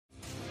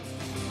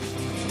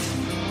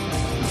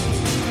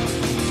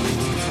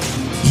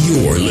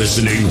You're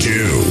listening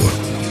to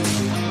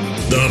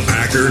the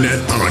Packernet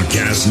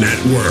Podcast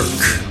Network.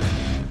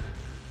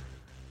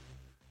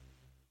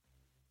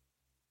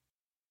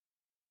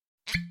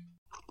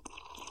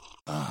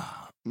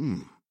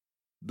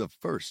 The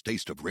first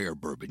taste of rare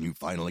bourbon you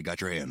finally got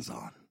your hands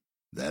on.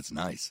 That's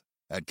nice.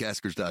 At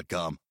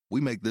Caskers.com,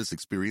 we make this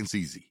experience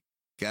easy.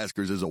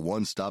 Caskers is a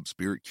one-stop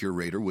spirit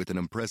curator with an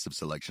impressive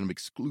selection of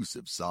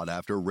exclusive,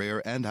 sought-after,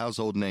 rare, and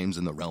household names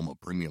in the realm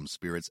of premium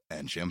spirits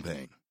and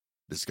champagne.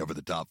 Discover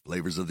the top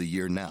flavors of the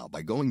year now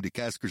by going to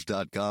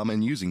Caskers.com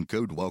and using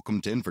code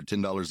WELCOME10 for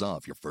 $10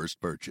 off your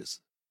first purchase.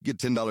 Get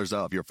 $10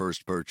 off your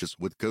first purchase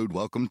with code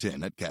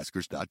WELCOME10 at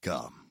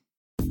Caskers.com.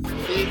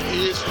 It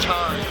is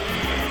time.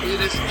 It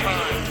is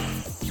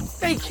time.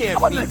 They can't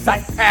beat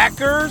the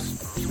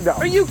Packers. No.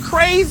 Are you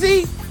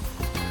crazy?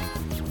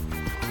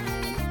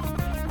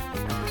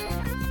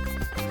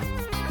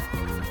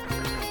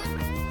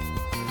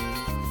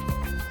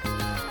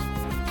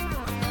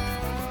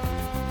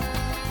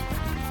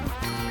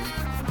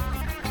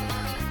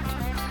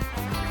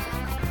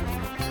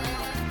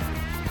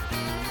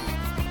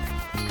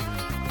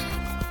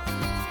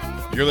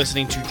 You're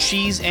listening to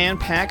Cheese and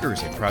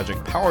Packers, a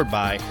project powered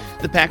by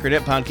the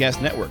Packernet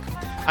Podcast Network.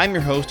 I'm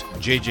your host,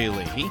 JJ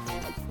Leahy.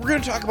 We're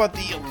going to talk about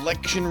the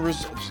election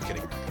results. Just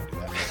kidding. We're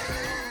not going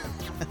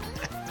to do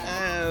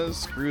that.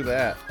 Screw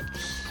that.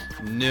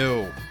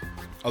 No.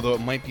 Although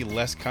it might be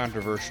less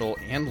controversial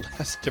and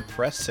less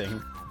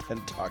depressing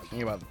than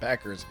talking about the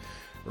Packers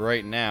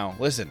right now.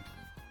 Listen,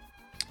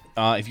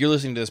 if you're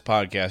listening to this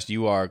podcast,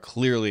 you are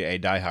clearly a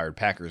diehard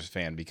Packers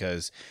fan,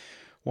 because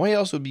why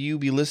else would you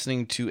be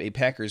listening to a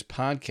Packers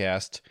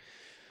podcast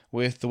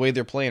with the way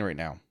they're playing right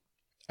now?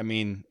 I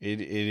mean,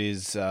 it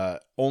is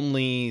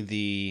only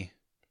the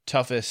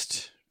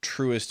toughest,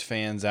 truest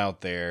fans out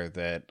there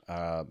that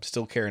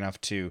still care enough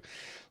to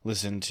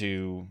listen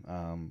to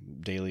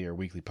daily or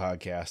weekly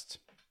podcasts.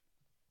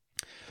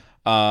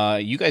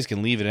 You guys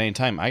can leave at any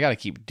time. I got to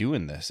keep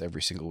doing this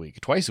every single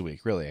week, twice a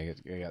week, really.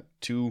 I got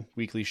 2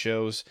 weekly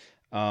shows.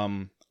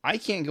 I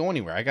can't go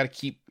anywhere. I got to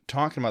keep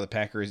talking about the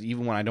Packers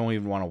even when I don't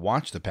even want to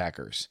watch the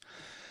Packers.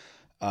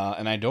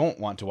 And I don't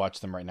want to watch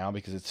them right now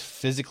because it's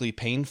physically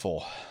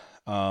painful.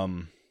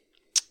 Man,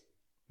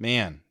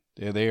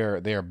 they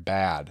are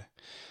bad.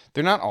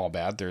 They're not all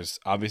bad.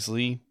 There's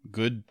obviously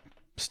good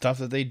stuff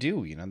that they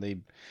do. You know, they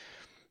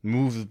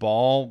move the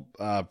ball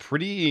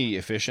pretty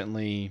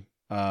efficiently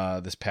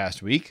this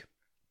past week.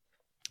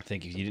 I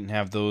think if you didn't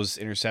have those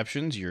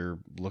interceptions, you're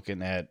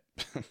looking at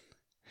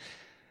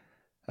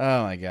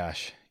oh my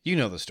gosh. You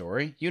know the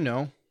story. You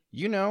know.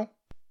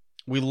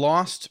 We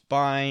lost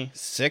by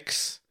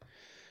 6.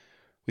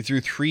 We threw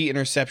 3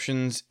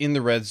 interceptions in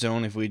the red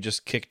zone. If we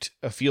just kicked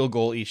a field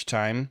goal each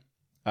time,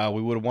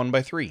 we would have won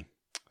by 3.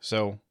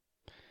 So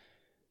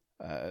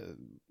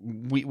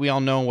we all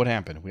know what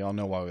happened. We all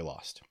know why we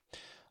lost.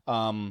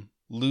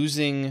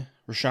 Losing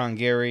Rashawn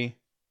Gary,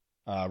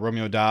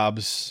 Romeo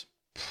Doubs,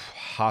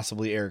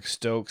 possibly Eric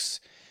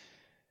Stokes.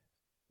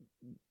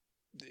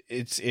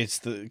 It's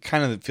the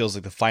kind of feels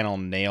like the final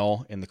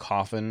nail in the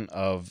coffin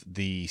of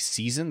the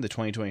season, the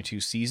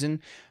 2022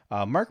 season.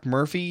 Mark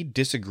Murphy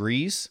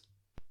disagrees.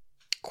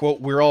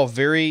 Quote, "We're all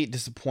very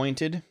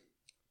disappointed.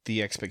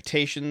 The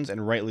expectations,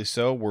 and rightly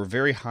so, were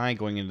very high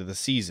going into the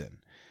season.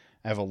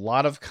 I have a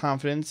lot of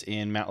confidence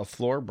in Matt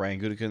LaFleur, Brian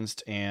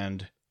Gutekunst,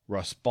 and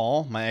Russ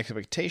Ball. My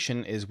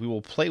expectation is we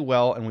will play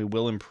well and we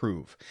will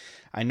improve.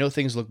 I know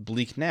things look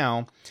bleak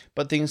now,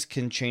 but things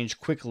can change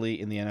quickly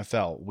in the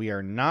NFL. We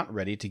are not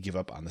ready to give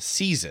up on the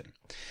season."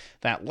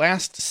 That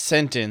last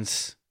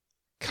sentence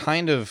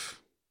kind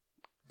of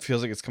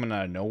feels like it's coming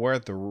out of nowhere.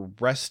 The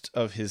rest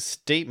of his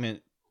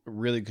statement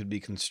really could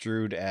be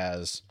construed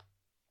as,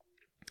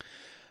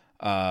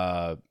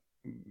 a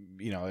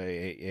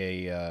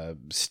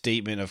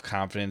statement of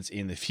confidence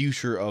in the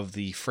future of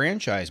the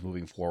franchise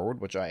moving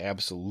forward, which I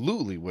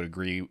absolutely would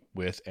agree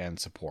with and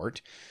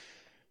support.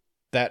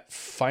 That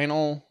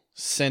final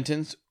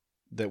sentence,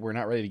 that we're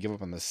not ready to give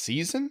up on the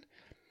season,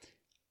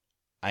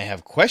 I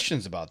have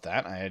questions about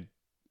that.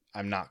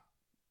 I'm not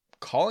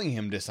calling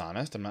him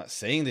dishonest. I'm not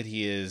saying that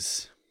he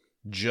is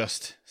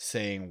just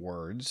saying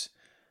words.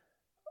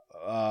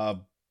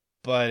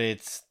 But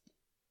it's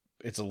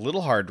a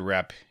little hard to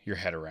wrap your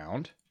head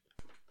around.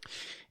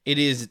 It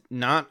is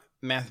not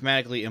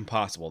mathematically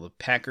impossible. The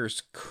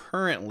Packers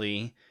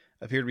currently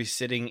appear to be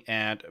sitting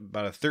at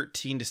about a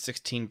 13 to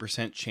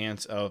 16%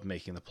 chance of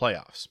making the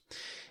playoffs.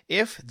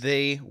 If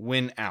they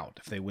win out,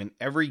 if they win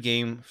every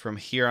game from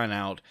here on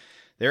out,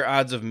 their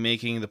odds of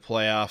making the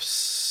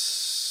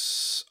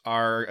playoffs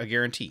are a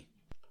guarantee.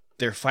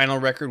 Their final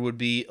record would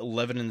be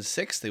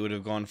 11-6. They would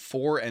have gone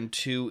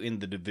 4-2 in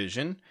the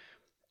division.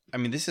 I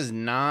mean, this is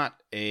not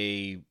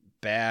a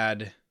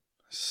bad,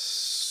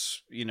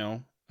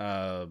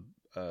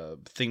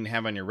 thing to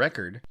have on your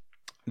record.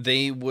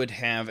 They would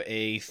have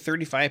a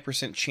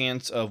 35%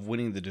 chance of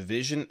winning the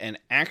division and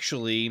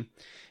actually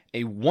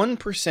a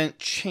 1%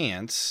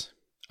 chance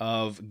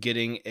of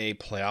getting a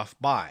playoff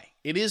bye.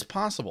 It is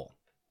possible.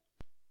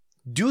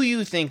 Do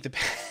you think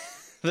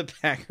the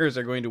Packers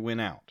are going to win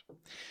out.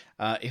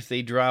 If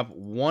they drop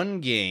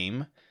one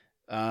game,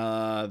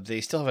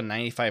 they still have a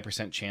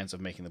 95% chance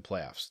of making the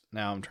playoffs.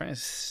 Now, I'm trying to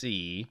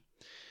see.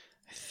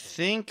 I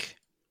think,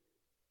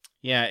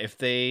 yeah, if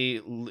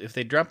they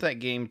drop that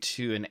game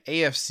to an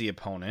AFC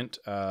opponent,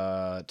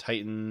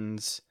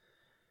 Titans,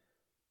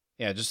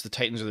 yeah, just the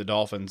Titans or the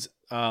Dolphins,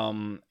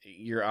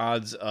 your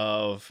odds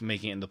of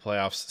making it in the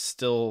playoffs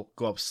still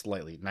go up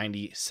slightly,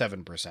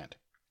 97%.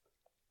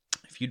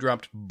 If you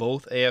dropped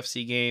both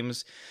AFC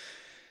games,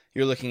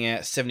 you're looking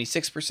at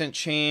 76%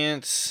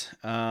 chance.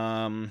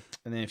 And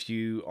then if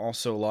you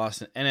also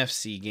lost an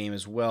NFC game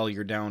as well,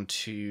 you're down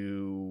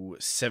to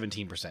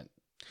 17%.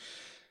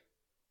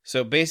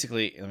 So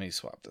basically, let me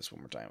swap this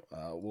one more time.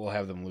 We'll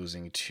have them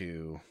losing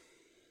to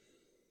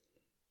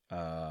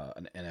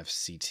an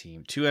NFC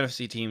team, 2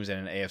 NFC teams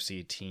and an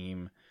AFC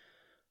team.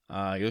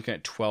 You're looking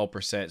at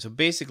 12%. So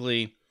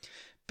basically,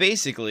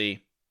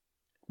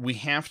 we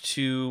have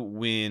to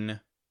win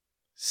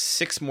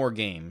 6 more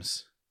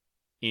games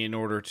in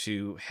order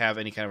to have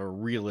any kind of a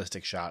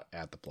realistic shot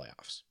at the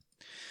playoffs.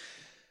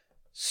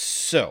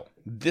 So,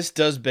 this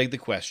does beg the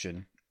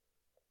question,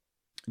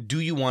 do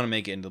you want to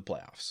make it into the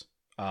playoffs?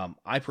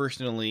 I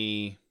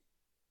personally,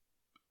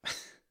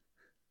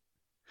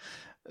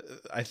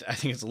 I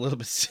think it's a little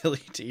bit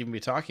silly to even be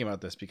talking about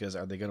this, because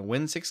are they going to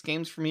win 6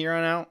 games from here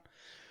on out?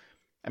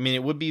 I mean,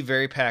 it would be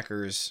very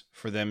Packers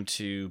for them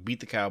to beat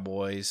the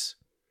Cowboys,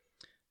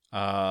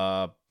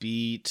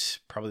 beat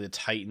probably the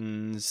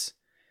Titans,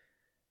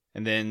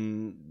 and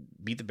then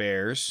beat the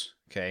Bears.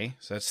 Okay,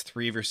 so that's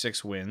 3 of your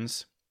 6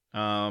 wins.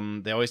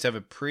 They always have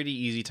a pretty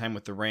easy time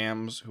with the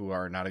Rams, who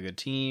are not a good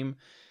team.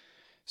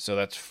 So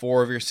that's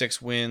 4 of your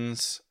 6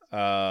 wins,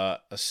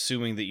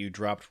 assuming that you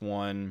dropped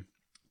one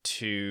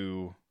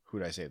to, who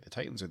did I say, the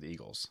Titans or the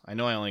Eagles? I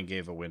know I only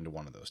gave a win to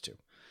one of those 2.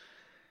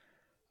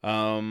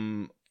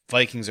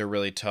 Vikings are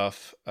really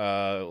tough.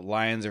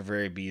 Lions are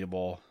very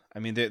beatable. I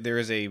mean, there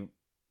is a...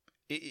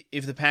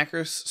 If the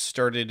Packers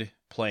started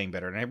playing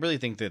better, and I really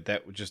think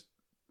that would just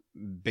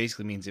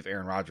basically means if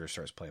Aaron Rodgers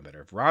starts playing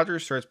better. If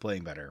Rodgers starts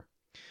playing better,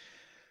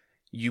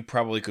 you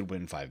probably could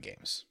win 5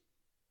 games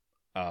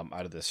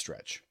out of this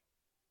stretch.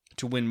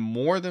 To win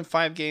more than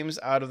 5 games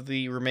out of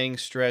the remaining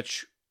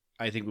stretch,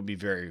 I think would be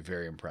very,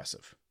 very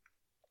impressive.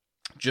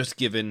 Just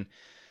given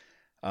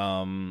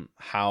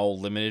how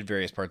limited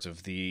various parts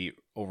of the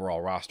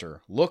overall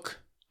roster look,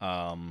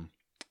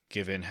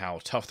 given how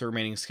tough the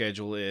remaining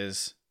schedule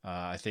is,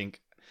 I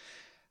think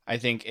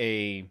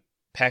a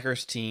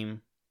Packers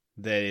team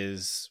that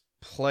is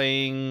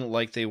playing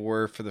like they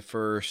were for the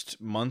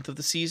first month of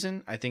the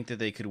season, I think that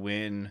they could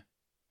win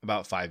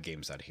about 5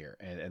 games out of here.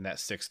 And that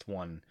 6th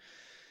one,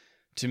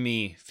 to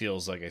me,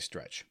 feels like a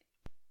stretch.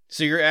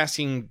 So you're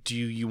asking, do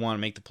you want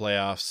to make the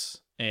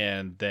playoffs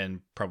and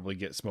then probably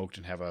get smoked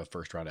and have a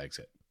first-round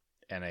exit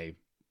and a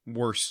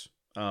worse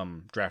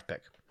draft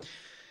pick?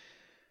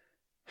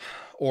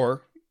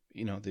 Or,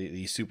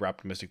 the super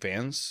optimistic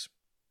fans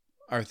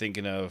are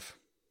thinking of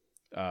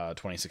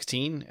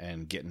 2016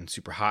 and getting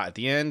super hot at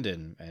the end,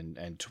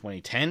 and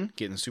 2010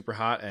 getting super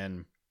hot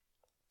and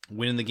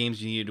winning the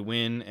games you needed to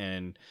win,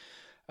 and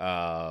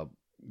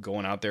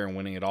going out there and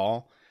winning it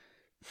all.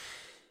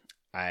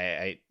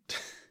 I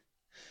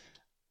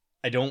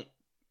don't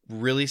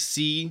really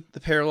see the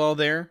parallel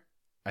there.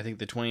 I think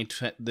the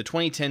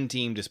 2010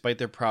 team, despite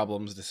their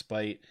problems,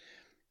 despite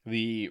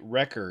the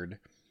record,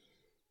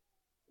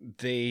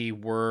 they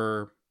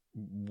were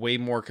way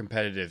more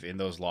competitive in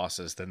those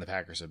losses than the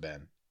Packers have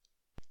been.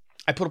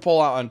 I put a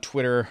poll out on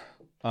Twitter.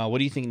 What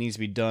do you think needs to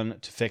be done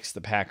to fix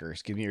the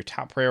Packers? Give me your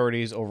top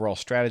priorities, overall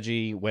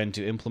strategy, when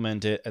to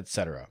implement it,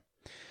 etc.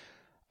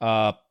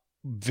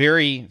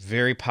 Very,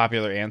 very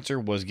popular answer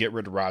was get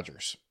rid of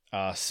Rodgers.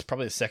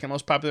 Probably the second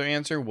most popular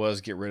answer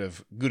was get rid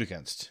of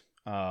Gutekunst.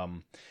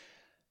 I'm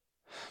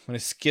going to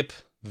skip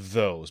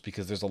those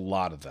because there's a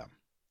lot of them.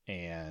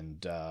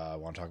 And I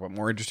want to talk about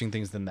more interesting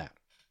things than that.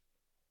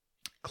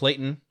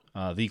 Clayton,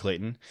 the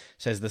Clayton,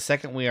 says the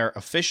second we are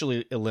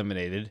officially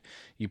eliminated,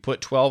 you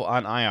put 12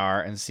 on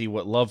IR and see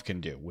what Love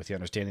can do, with the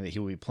understanding that he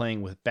will be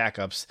playing with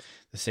backups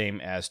the same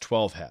as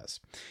 12 has.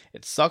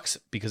 It sucks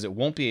because it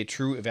won't be a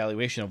true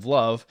evaluation of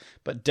Love,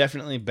 but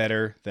definitely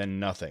better than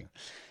nothing.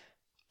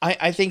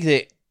 I think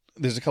that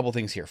there's a couple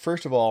things here.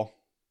 First of all,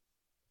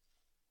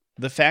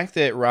 the fact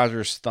that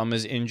Rodgers' thumb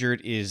is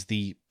injured is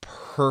the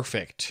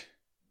perfect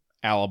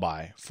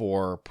alibi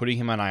for putting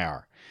him on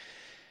IR.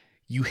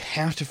 You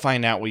have to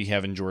find out what you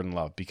have in Jordan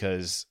Love,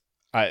 because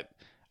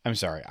I'm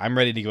sorry, I'm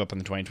ready to give up on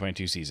the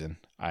 2022 season.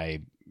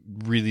 I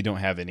really don't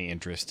have any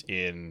interest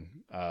in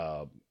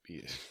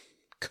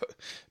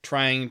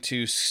trying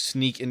to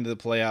sneak into the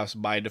playoffs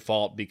by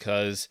default,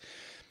 because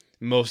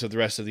most of the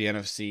rest of the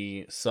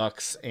NFC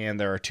sucks and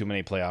there are too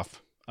many playoff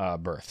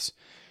berths.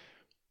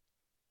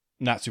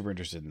 Not super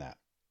interested in that.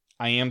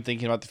 I am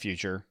thinking about the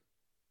future.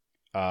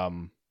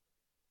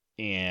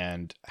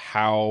 And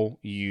how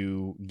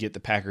you get the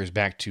Packers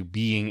back to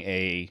being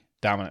a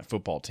dominant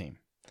football team.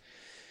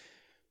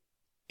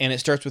 And it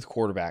starts with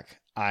quarterback.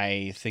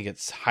 I think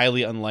it's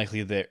highly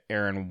unlikely that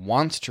Aaron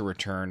wants to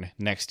return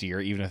next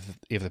year, even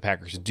if the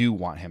Packers do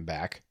want him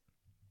back.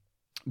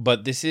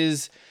 But this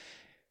is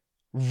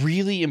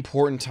really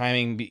important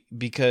timing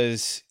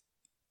because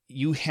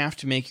you have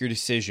to make your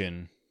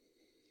decision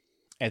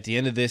at the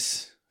end of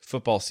this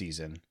football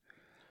season.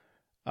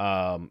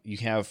 You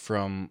have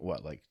from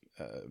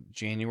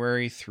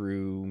January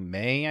through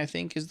May, I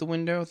think, is the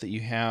window that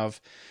you have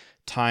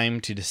time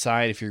to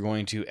decide if you're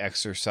going to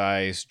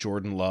exercise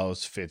Jordan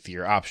Love's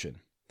 5th-year option.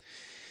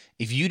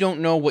 If you don't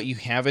know what you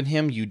have in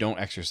him, you don't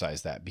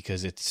exercise that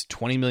because it's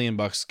 $20 million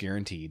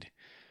guaranteed.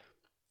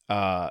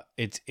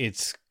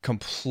 It's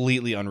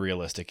completely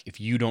unrealistic if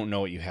you don't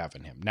know what you have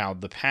in him. Now,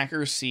 the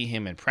Packers see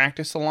him in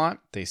practice a lot.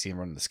 They see him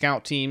running the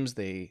scout teams.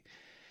 They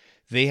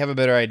have a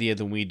better idea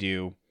than we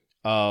do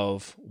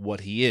of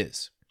what he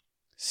is.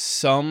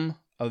 Some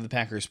of the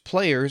Packers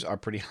players are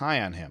pretty high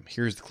on him.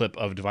 Here's the clip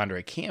of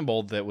Devondre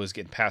Campbell that was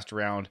getting passed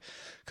around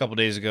a couple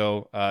days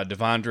ago.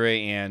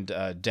 Devondre and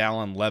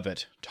Dallin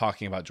Levitt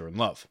talking about Jordan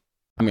Love.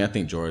 I mean, I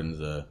think Jordan's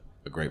a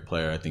great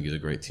player. I think he's a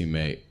great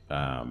teammate.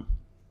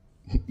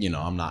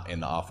 I'm not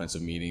in the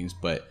offensive meetings,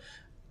 but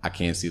I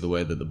can see the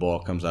way that the ball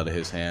comes out of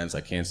his hands.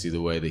 I can see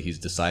the way that he's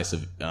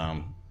decisive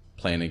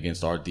playing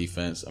against our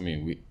defense. I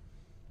mean,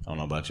 I don't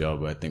know about y'all,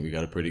 but I think we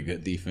got a pretty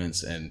good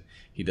defense, and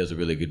he does a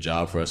really good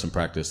job for us in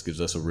practice,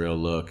 gives us a real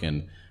look,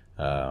 and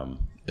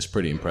it's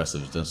pretty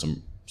impressive. He's done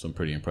some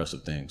pretty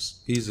impressive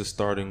things. He's a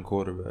starting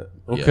quarterback.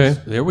 Okay, Yes.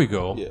 there we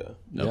go. Yeah.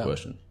 No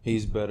question.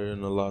 He's better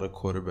than a lot of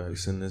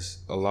quarterbacks, and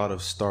there's a lot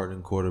of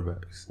starting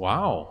quarterbacks.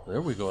 Wow,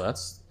 there we go.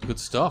 That's good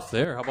stuff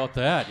there. How about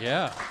that?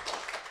 Yeah.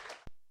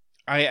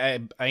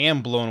 I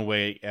am blown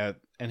away at,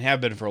 and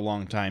have been for a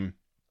long time,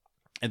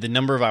 at the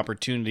number of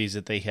opportunities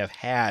that they have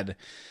had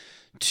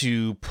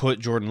to put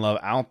Jordan Love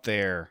out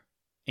there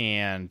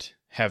and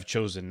have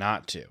chosen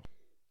not to.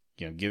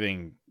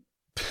 Giving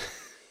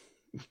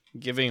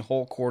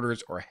whole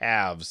quarters or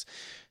halves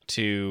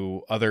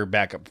to other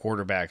backup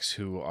quarterbacks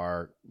who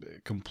are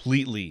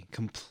completely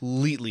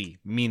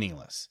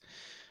meaningless.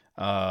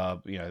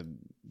 The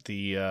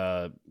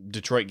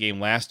Detroit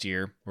game last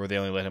year where they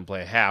only let him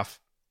play a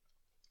half.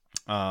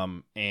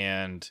 Did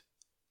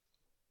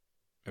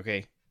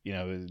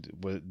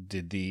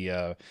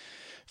the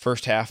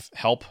first half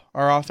help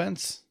our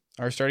offense,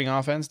 our starting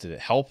offense? Did it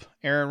help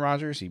Aaron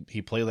Rodgers?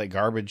 He played like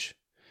garbage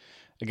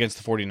against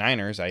the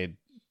 49ers. I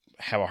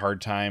have a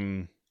hard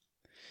time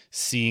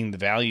seeing the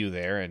value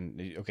there.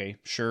 And okay,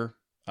 sure,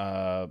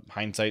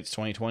 hindsight's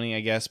 20/20, I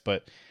guess,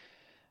 but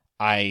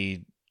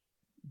I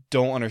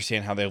don't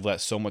understand how they've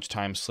let so much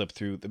time slip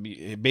through.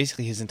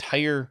 Basically, his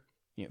entire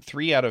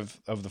 3 out of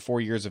the 4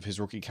 years of his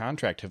rookie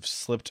contract have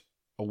slipped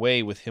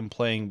away with him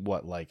playing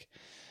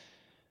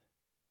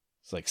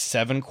it's like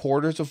 7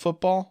 quarters of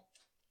football,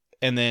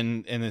 and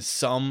then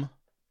some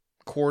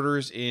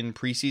quarters in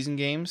preseason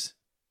games.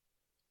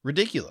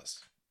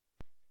 Ridiculous.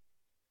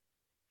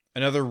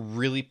 Another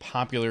really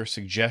popular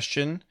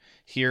suggestion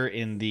here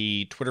in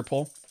the Twitter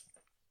poll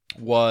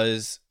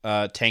was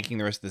tanking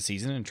the rest of the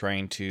season and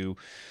trying to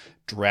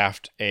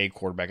draft a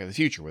quarterback of the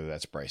future, whether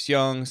that's Bryce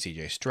Young,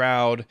 CJ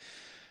Stroud.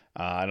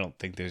 I don't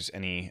think there's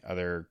any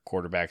other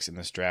quarterbacks in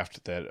this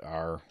draft that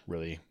are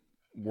really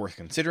worth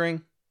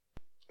considering.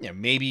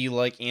 Maybe you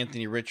like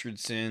Anthony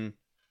Richardson.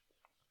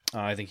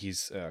 I think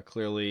he's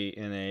clearly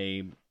in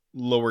a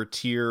lower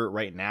tier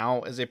right now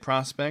as a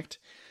prospect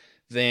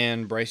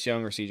than Bryce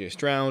Young or CJ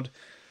Stroud.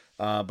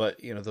 But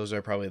those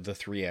are probably the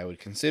 3 I would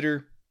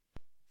consider.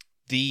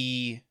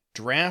 The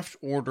draft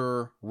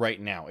order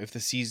right now, if the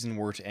season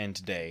were to end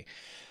today,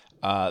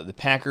 the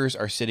Packers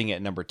are sitting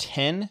at number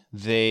 10.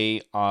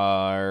 They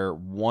are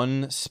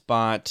 1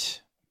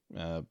 spot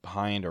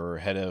behind or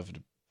ahead of,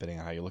 depending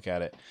on how you look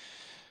at it,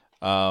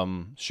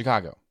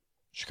 Chicago.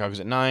 Chicago's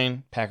at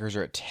 9. Packers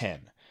are at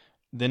 10.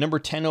 The number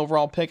 10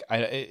 overall pick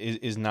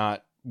is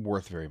not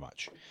worth very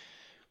much.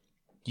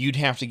 You'd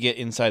have to get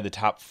inside the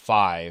top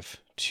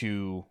 5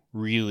 to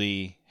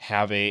really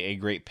have a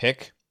great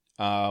pick.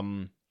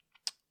 But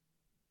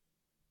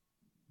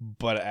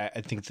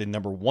I think the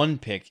number 1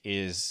 pick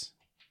is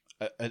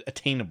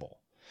attainable.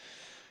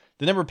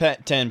 The number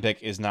 10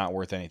 pick is not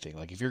worth anything.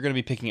 Like, if you're going to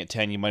be picking at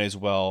 10, you might as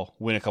well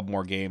win a couple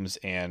more games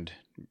and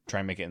try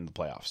and make it in the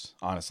playoffs,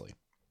 honestly.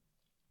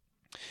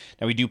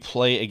 Now, we do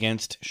play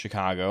against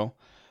Chicago.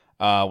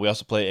 We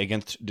also play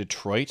against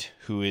Detroit,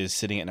 who is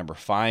sitting at number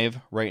 5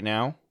 right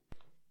now.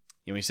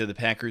 We said the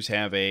Packers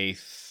have a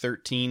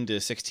 13 to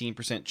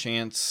 16%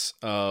 chance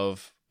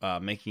of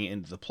making it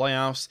into the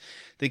playoffs.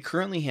 They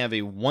currently have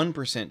a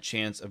 1%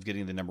 chance of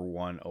getting the number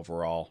 1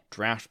 overall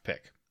draft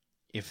pick.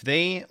 If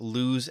they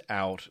lose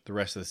out the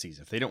rest of the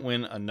season, if they don't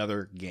win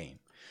another game,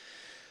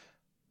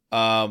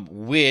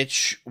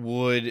 which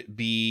would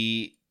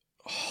be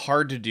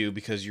hard to do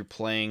because you're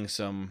playing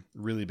some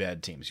really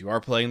bad teams. You are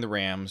playing the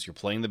Rams, you're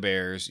playing the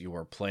Bears, you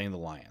are playing the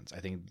Lions. I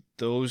think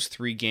those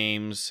 3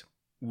 games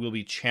will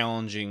be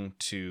challenging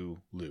to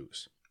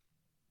lose.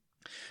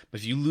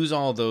 But if you lose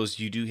all of those,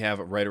 you do have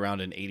right around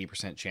an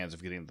 80% chance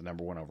of getting the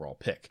number 1 overall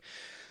pick.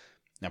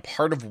 Now,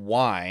 part of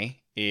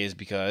why is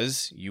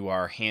because you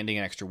are handing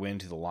an extra win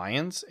to the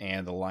Lions,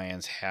 and the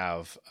Lions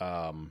have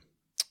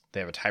they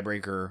have a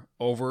tiebreaker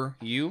over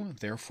you.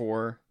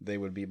 Therefore, they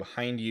would be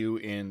behind you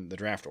in the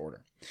draft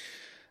order.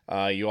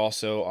 You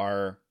also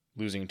are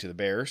losing to the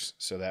Bears,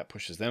 so that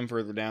pushes them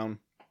further down.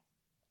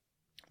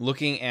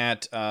 Looking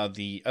at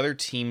the other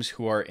teams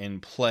who are in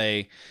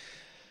play,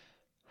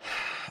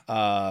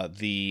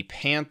 the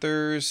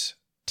Panthers,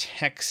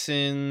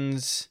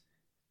 Texans,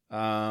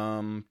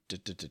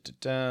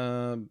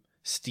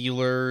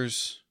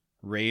 Steelers,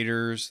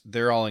 Raiders,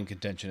 they're all in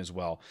contention as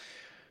well.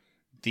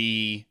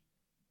 The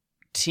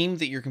team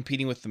that you're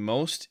competing with the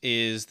most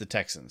is the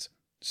Texans.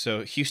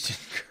 So Houston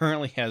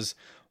currently has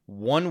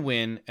 1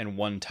 win and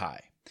 1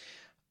 tie.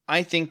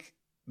 I think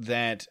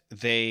that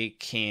they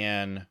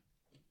can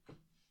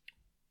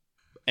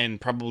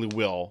and probably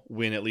will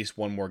win at least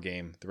one more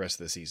game the rest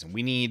of the season.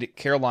 We need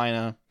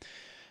Carolina,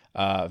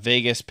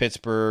 Vegas,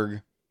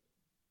 Pittsburgh,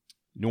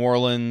 New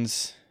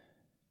Orleans,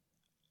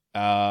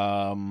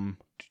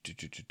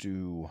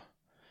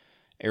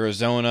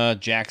 Arizona,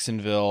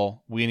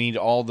 Jacksonville. We need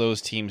all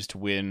those teams to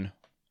win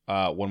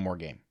one more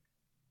game.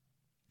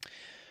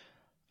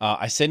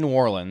 I said New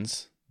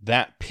Orleans.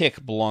 That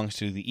pick belongs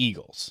to the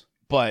Eagles,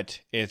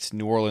 but it's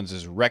New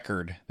Orleans'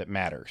 record that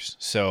matters.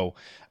 So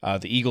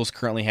the Eagles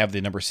currently have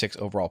the number 6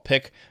 overall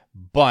pick,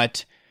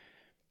 but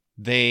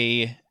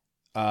we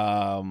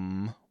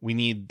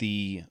need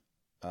the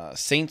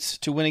Saints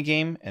to win a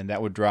game, and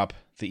that would drop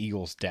the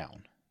Eagles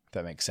down, if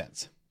that makes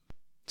sense.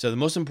 So the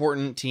most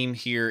important team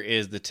here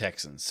is the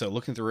Texans. So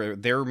looking through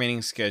their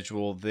remaining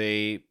schedule,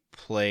 they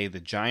play the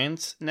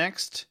Giants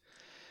next.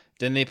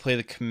 Then they play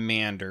the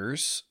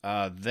Commanders.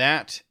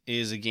 That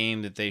is a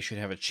game that they should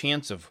have a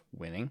chance of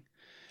winning.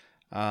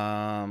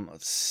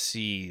 Let's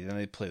see. Then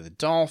they play the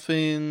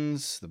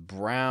Dolphins, the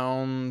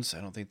Browns.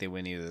 I don't think they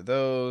win either of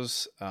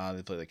those.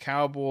 They play the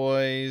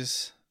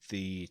Cowboys,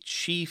 the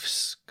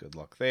Chiefs. Good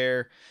luck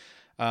there.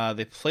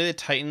 They play the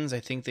Titans.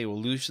 I think they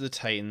will lose to the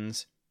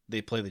Titans.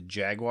 They play the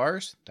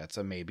Jaguars. That's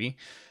a maybe.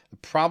 The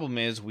problem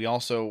is we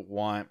also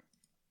want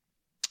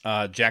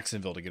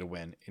Jacksonville to get a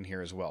win in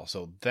here as well.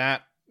 So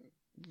that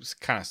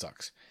kind of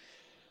sucks.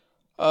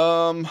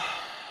 And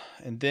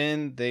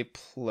then they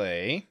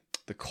play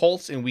the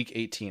Colts in week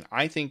 18.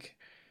 I think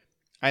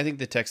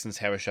the Texans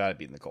have a shot at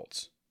beating the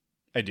Colts.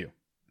 I do.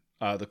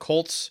 The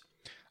Colts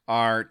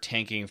are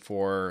tanking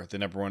for the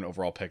number 1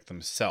 overall pick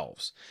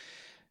themselves.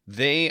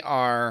 They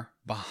are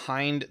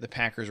behind the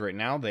Packers right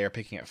now. They are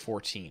picking at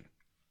 14.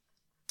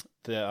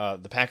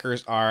 The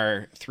Packers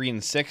are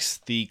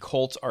 3-6. The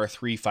Colts are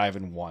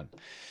 3-5-1.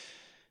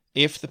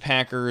 If the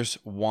Packers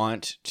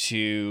want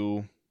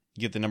to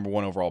get the number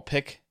 1 overall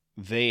pick,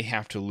 they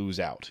have to lose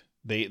out.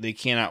 They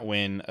cannot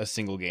win a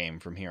single game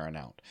from here on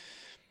out.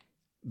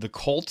 The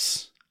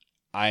Colts,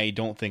 I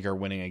don't think are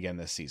winning again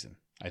this season.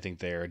 I think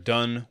they are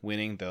done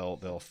winning.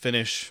 They'll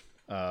finish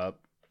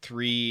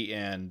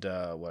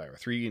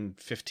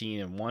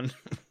 3-15-1,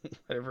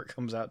 whatever it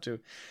comes out to. You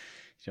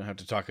don't have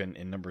to talk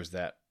in numbers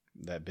that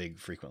big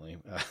frequently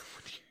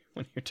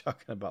when you're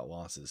talking about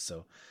losses.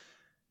 So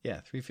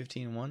yeah,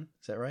 3-15-1.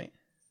 Is that right?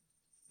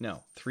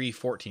 No,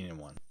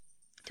 3-14-1.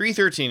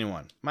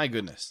 3-13-1. My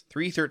goodness.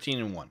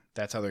 3-13-1.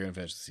 That's how they're going to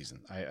finish the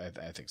season. I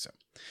think so.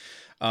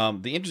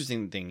 The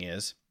interesting thing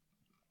is,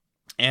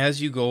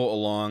 as you go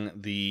along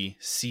the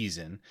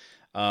season,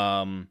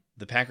 the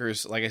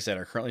Packers, like I said,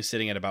 are currently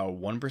sitting at about a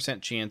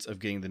 1% chance of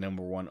getting the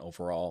number 1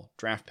 overall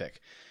draft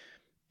pick.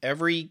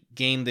 Every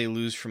game they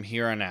lose from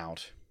here on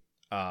out,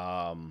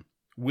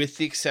 with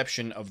the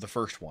exception of the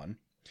first one,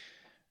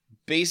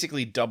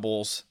 basically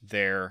doubles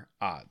their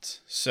odds.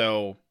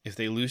 So if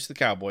they lose to the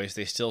Cowboys,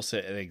 they still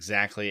sit at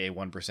exactly a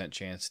 1%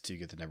 chance to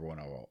get the number 1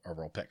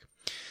 overall pick.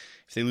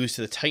 If they lose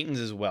to the Titans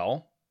as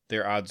well,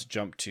 their odds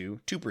jump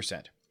to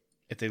 2%.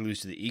 If they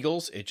lose to the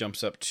Eagles, it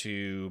jumps up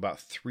to about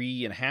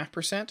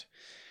 3.5%.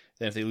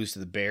 Then if they lose to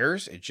the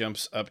Bears, it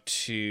jumps up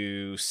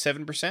to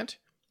 7%. If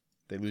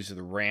they lose to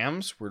the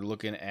Rams, we're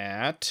looking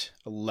at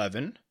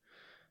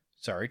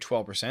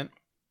 12%.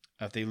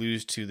 If they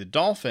lose to the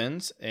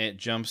Dolphins, it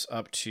jumps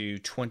up to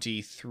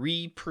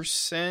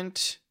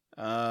 23%.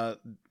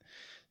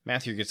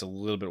 Math here gets a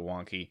little bit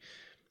wonky.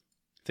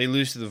 If they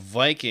lose to the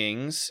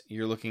Vikings,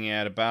 you're looking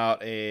at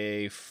about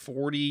a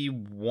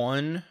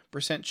 41%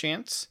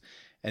 chance.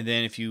 And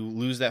then if you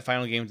lose that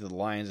final game to the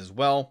Lions as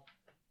well,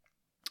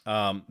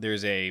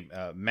 there's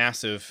a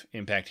massive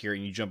impact here,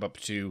 and you jump up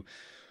to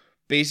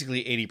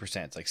basically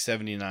 80%. It's like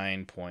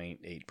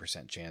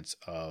 79.8% chance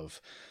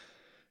of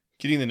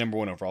getting the number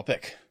 1 overall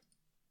pick.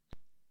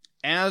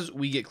 As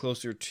we get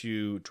closer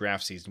to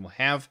draft season, we'll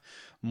have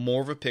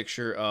more of a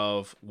picture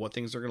of what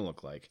things are going to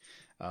look like.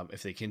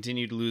 If they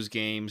continue to lose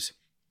games,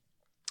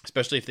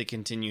 especially if they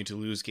continue to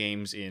lose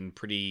games in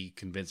pretty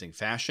convincing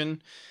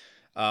fashion,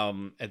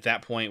 at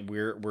that point,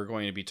 we're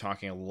going to be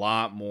talking a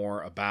lot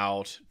more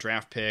about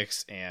draft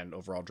picks and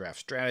overall draft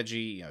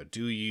strategy.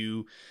 Do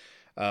you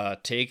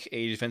take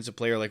a defensive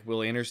player like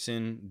Will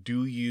Anderson?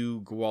 Do you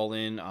go all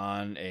in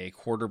on a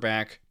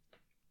quarterback?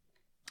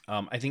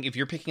 I think if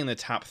you're picking the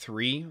top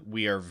 3,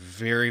 we are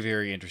very,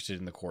 very interested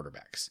in the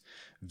quarterbacks.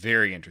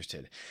 Very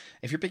interested.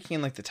 If you're picking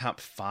in like the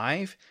top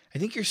 5, I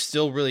think you're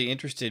still really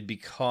interested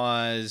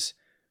because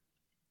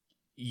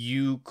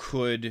you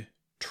could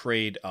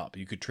trade up.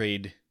 You could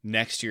trade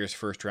next year's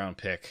first round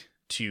pick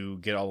to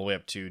get all the way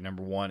up to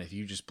number 1 if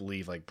you just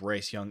believe like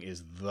Bryce Young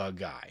is the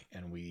guy,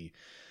 and we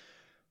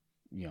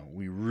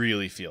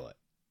really feel it.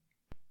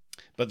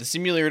 But the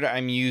simulator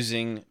I'm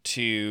using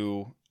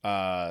to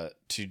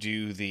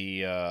do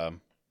the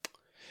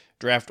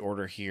draft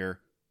order here.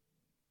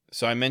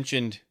 So I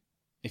mentioned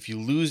if you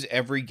lose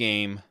every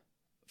game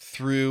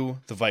through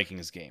the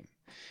Vikings game,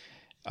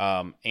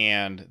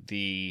 and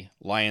the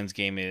Lions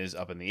game is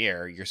up in the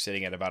air, you're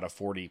sitting at about a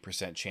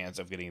 40% chance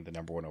of getting the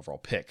number 1 overall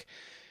pick.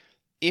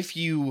 If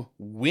you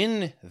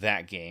win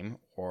that game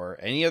or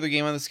any other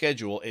game on the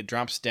schedule, it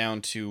drops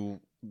down to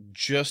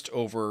just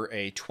over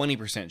a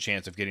 20%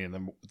 chance of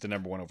getting the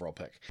number 1 overall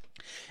pick.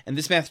 And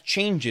this math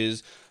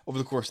changes over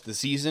the course of the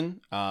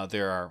season.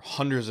 There are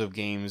hundreds of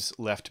games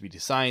left to be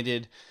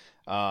decided.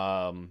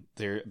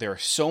 There are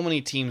so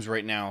many teams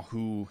right now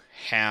who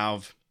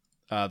have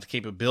the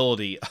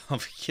capability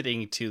of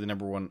getting to the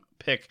number 1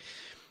 pick.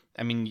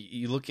 I mean,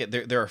 you look at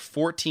there are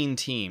 14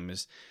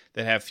 teams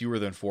that have fewer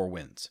than 4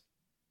 wins.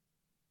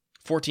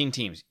 14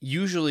 teams.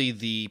 Usually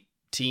the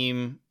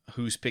team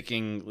who's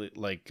picking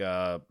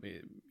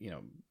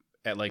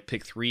at like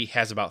pick 3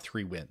 has about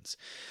 3 wins.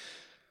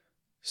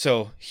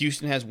 So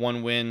Houston has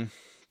 1 win.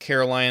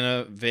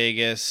 Carolina,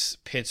 Vegas,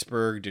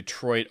 Pittsburgh,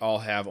 Detroit all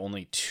have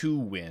only 2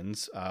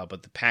 wins,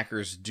 but the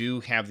Packers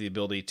do have the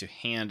ability to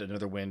hand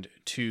another win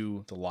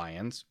to the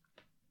Lions.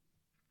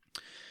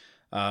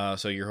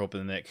 So you're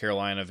hoping that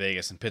Carolina,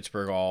 Vegas, and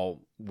Pittsburgh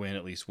all win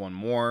at least 1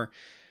 more.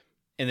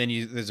 And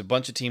then there's a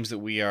bunch of teams that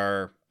we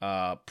are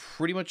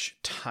pretty much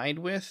tied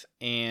with,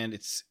 and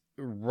it's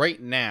right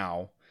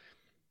now,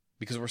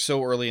 because we're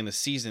so early in the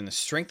season, the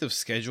strength of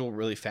schedule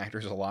really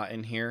factors a lot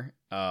in here.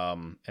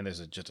 And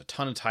there's just a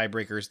ton of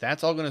tiebreakers.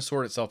 That's all going to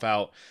sort itself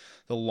out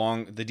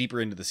the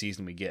deeper into the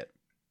season we get.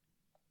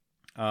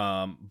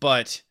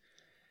 But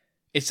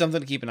it's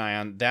something to keep an eye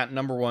on. That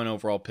number 1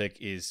 overall pick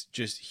is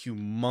just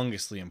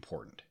humongously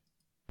important.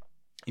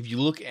 If you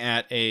look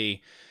at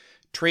a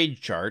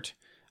trade chart,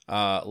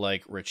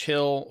 like Rich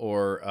Hill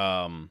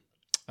or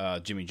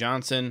Jimmy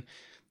Johnson,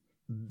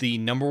 the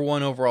number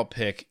 1 overall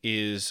pick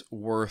is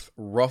worth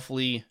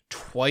roughly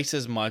twice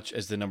as much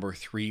as the number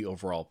 3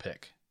 overall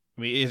pick.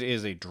 I mean, it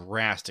is a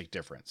drastic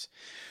difference.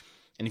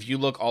 And if you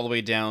look all the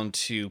way down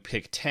to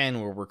pick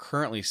 10, where we're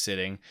currently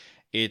sitting,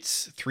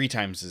 it's 3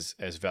 times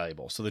as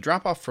valuable. So the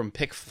drop off from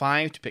pick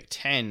 5 to pick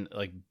 10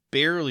 like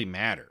barely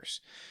matters.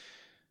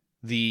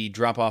 The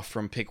drop off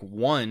from pick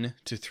 1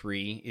 to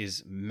 3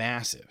 is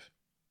massive.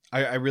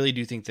 I really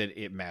do think that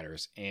it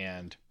matters.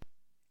 And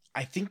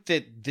I think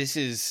that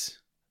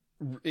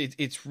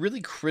it's really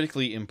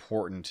critically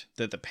important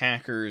that the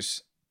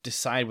Packers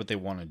decide what they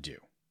want to do.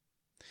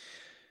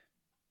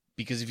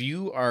 Because if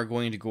you are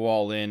going to go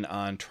all in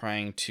on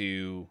trying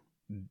to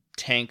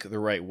tank the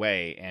right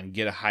way and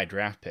get a high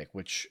draft pick,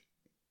 which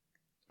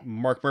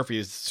Mark Murphy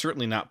is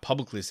certainly not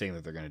publicly saying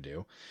that they're going to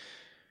do,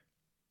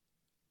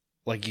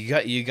 like you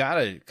got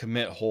to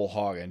commit whole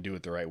hog and do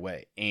it the right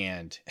way.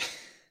 And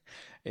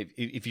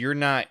if you're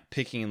not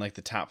picking in like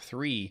the top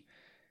 3,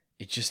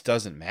 it just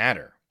doesn't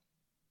matter.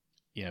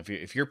 You know,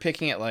 if you're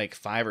picking at like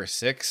 5 or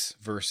 6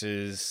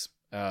 versus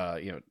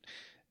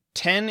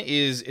 10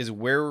 is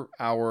where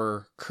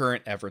our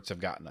current efforts have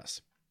gotten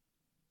us.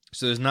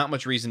 So there's not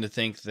much reason to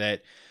think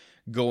that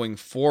going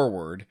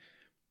forward,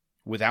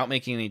 without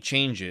making any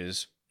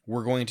changes,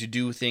 we're going to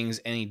do things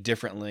any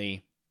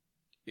differently,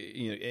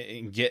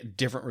 and get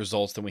different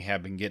results than we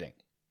have been getting.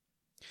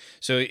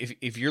 So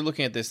if you're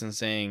looking at this and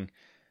saying,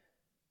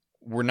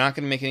 we're not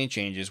going to make any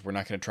changes, we're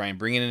not going to try and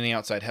bring in any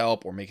outside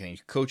help or make any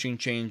coaching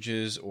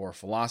changes or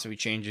philosophy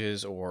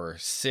changes or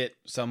sit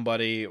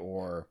somebody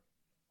or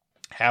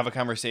have a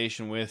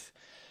conversation with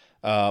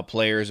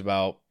players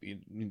about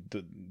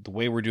the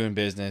way we're doing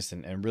business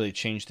and really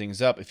change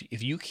things up.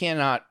 If you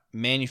cannot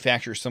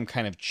manufacture some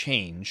kind of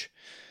change,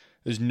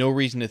 there's no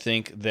reason to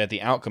think that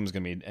the outcome is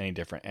going to be any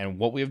different. And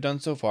what we have done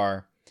so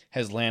far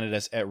has landed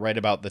us at right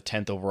about the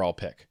 10th overall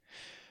pick,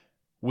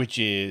 which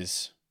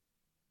is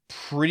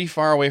pretty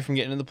far away from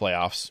getting into the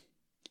playoffs.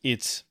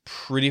 It's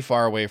pretty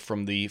far away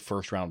from the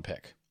first round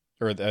pick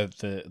or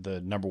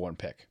the number 1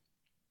 pick.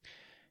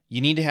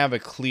 You need to have a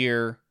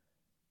clear,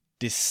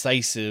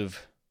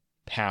 decisive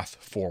path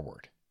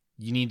forward.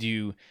 You need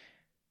to,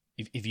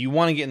 if you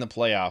want to get in the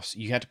playoffs,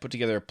 you have to put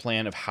together a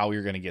plan of how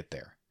you're going to get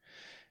there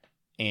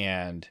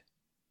and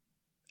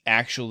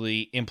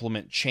actually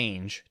implement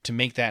change to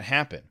make that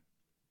happen.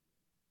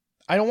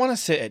 I don't want to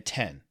sit at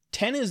 10.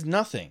 10 is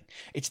nothing.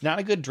 It's not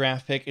a good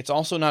draft pick. It's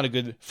also not a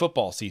good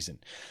football season.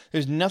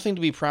 There's nothing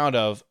to be proud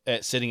of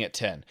at sitting at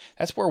 10.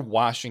 That's where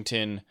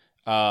Washington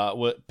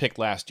picked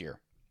last year.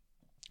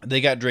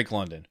 They got Drake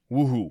London.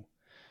 Woohoo.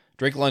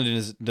 Drake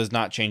London does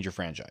not change your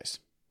franchise.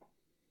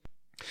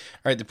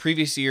 All right, the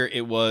previous year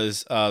it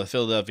was the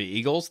Philadelphia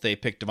Eagles. They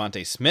picked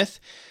Devontae Smith.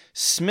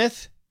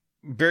 Smith,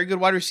 very good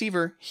wide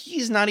receiver.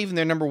 He's not even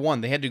their number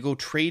one. They had to go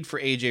trade for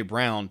A.J.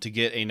 Brown to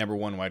get a number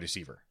one wide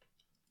receiver.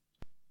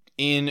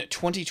 In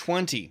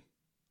 2020,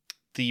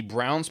 the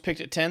Browns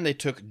picked at 10. They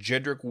took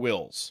Jedrick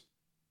Wills.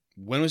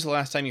 When was the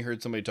last time you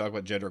heard somebody talk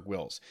about Jedrick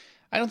Wills?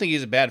 I don't think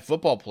he's a bad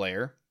football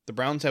player. The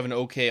Browns have an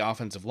okay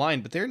offensive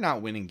line, but they're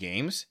not winning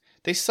games.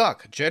 They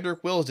suck.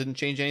 Jedrick Wills didn't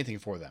change anything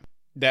for them.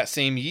 That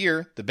same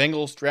year, the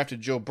Bengals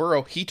drafted Joe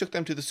Burrow. He took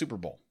them to the Super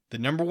Bowl. The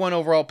number one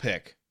overall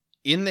pick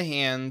in the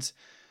hands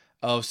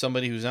of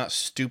somebody who's not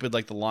stupid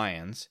like the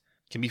Lions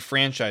can be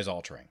franchise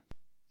altering.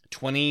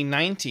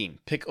 2019,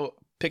 pick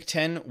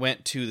 10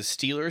 went to the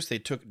Steelers. They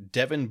took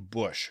Devin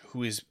Bush,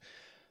 who is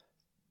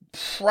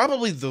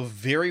probably the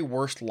very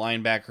worst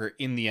linebacker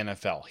in the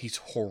NFL. He's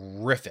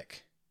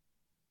horrific.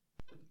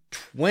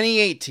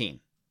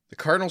 2018, the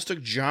Cardinals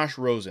took Josh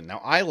Rosen.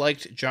 Now, I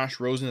liked Josh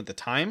Rosen at the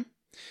time.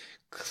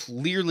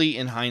 Clearly,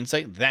 in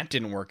hindsight, that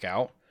didn't work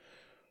out.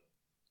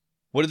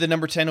 What did the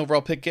number 10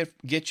 overall pick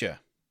get you?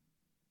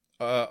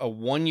 A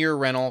one-year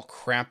rental,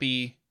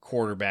 crappy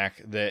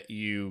quarterback that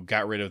you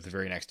got rid of the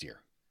very next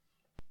year.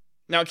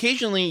 Now,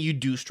 occasionally, you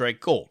do strike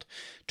gold.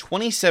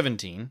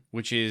 2017,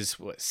 which is,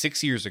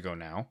 6 years ago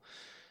now.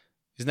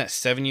 Isn't that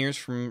 7 years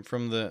from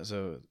the...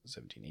 So,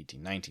 17,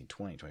 18, 19,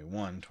 20,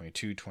 21,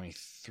 22,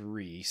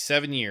 23.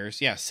 7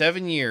 years. Yeah,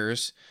 7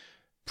 years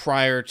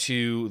prior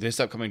to this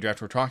upcoming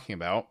draft we're talking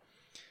about.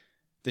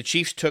 The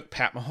Chiefs took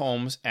Pat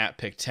Mahomes at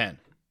pick 10.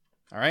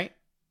 All right?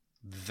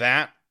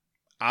 That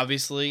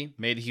obviously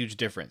made a huge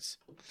difference.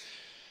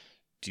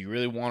 Do you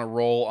really want to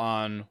roll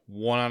on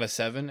 1 out of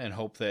 7 and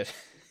hope that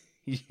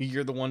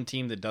you're the one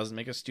team that doesn't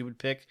make a stupid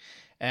pick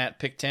at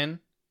pick 10?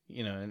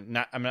 You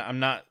know, I'm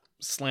not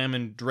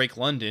slamming Drake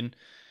London.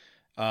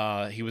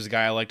 He was a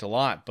guy I liked a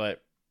lot,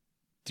 but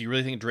do you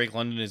really think Drake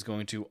London is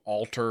going to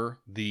alter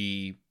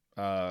the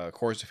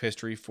course of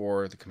history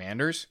for the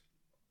Commanders?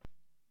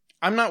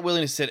 I'm not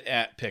willing to sit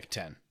at pick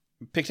 10.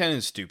 Pick 10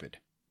 is stupid.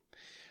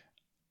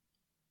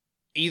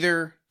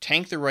 Either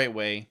tank the right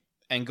way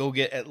and go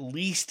get at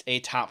least a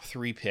top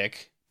 3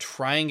 pick.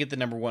 Try and get the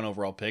number 1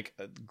 overall pick.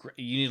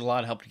 You need a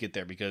lot of help to get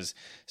there because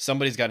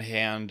somebody's got to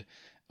hand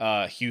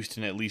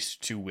Houston at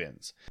least 2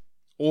 wins.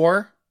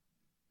 Or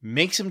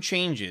make some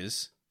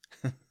changes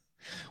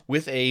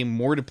with a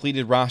more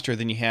depleted roster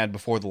than you had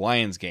before the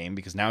Lions game,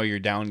 because now you're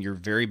down your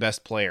very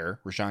best player,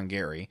 Rashawn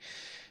Gary,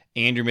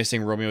 and you're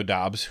missing Romeo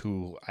Doubs,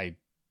 who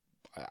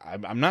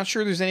I'm not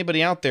sure there's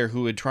anybody out there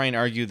who would try and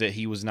argue that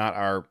he was not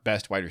our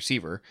best wide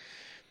receiver.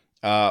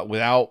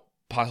 Without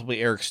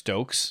possibly Eric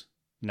Stokes.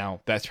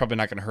 Now, that's probably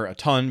not going to hurt a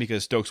ton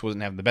because Stokes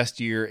wasn't having the best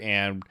year,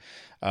 and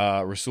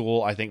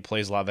Rasul, I think,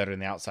 plays a lot better on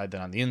the outside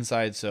than on the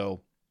inside. So,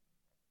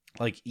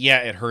 yeah,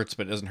 it hurts,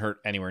 but it doesn't hurt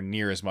anywhere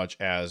near as much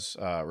as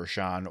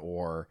Rashawn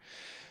or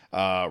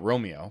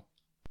Romeo.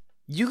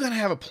 You got to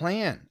have a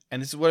plan.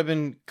 And this is what I've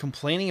been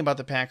complaining about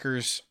the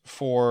Packers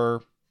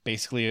for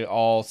basically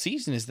all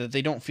season, is that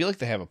they don't feel like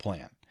they have a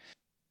plan.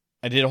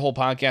 I did a whole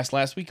podcast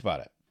last week about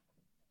it.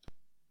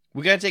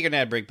 We got to take an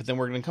ad break, but then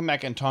we're going to come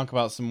back and talk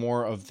about some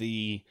more of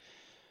the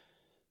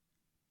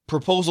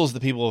proposals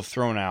that people have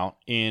thrown out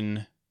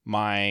in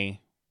my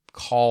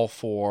call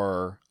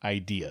for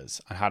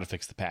ideas on how to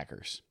fix the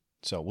Packers.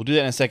 So we'll do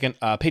that in a second.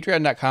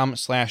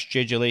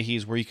 Patreon.com/JJLeahy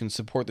is where you can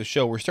support the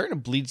show. We're starting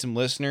to bleed some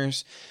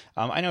listeners.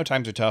 I know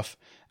times are tough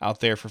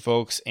out there for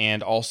folks,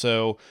 and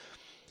also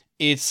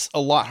it's a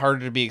lot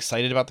harder to be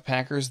excited about the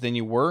Packers than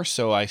you were,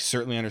 so I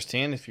certainly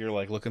understand if you're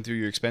looking through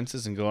your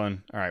expenses and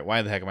going, all right,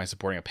 why the heck am I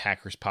supporting a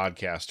Packers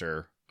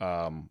podcaster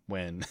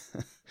when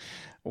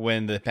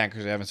when the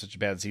Packers are having such a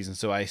bad season?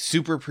 So I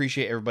super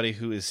appreciate everybody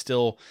who is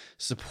still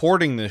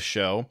supporting this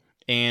show.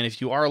 And if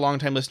you are a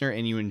longtime listener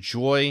and you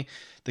enjoy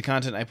the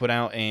content I put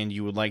out and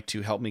you would like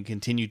to help me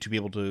continue to be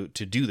able to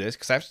do this,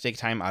 because I have to take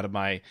time out of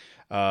my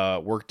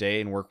work day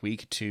and work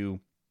week to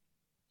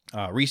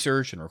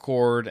research and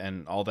record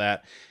and all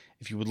that.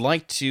 If you would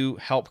like to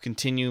help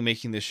continue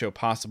making this show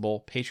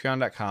possible,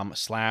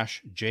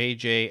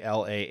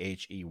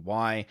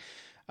 patreon.com/JJLAHEY.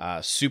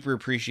 Super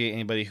appreciate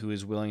anybody who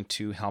is willing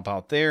to help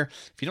out there.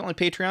 If you don't like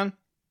Patreon,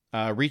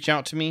 reach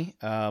out to me.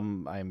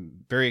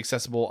 I'm very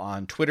accessible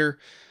on Twitter,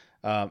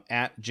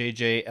 at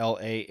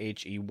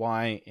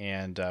JJLAHEY,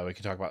 and we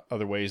can talk about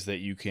other ways that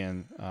you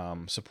can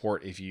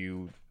support if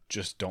you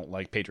just don't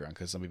like Patreon,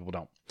 because some people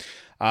don't.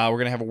 We're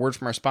going to have a word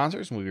from our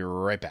sponsors, and we'll be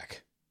right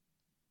back.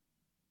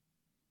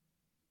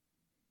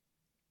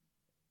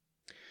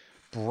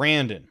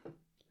 Brandon,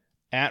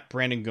 at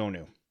Brandon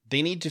Gonu.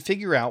 They need to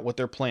figure out what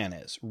their plan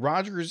is.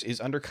 Rodgers is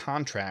under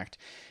contract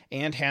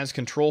and has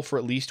control for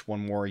at least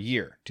 1 more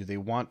year. Do they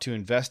want to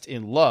invest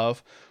in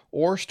Love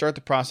or start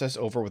the process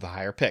over with a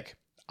higher pick?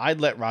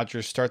 I'd let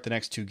Rodgers start the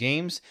next 2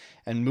 games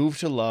and move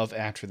to Love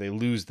after they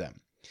lose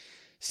them.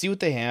 See what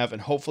they have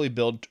and hopefully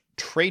build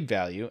trade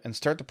value and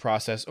start the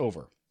process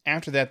over.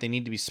 After that, they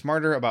need to be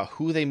smarter about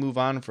who they move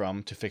on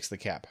from to fix the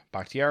cap.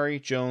 Bakhtiari,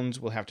 Jones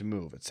will have to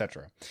move,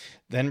 etc.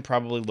 Then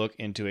probably look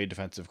into a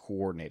defensive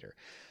coordinator.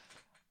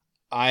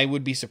 I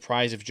would be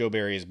surprised if Joe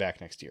Barry is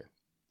back next year.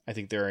 I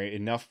think there are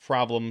enough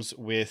problems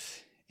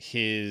with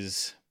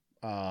his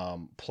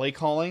play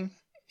calling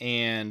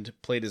and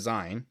play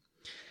design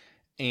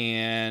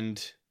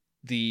and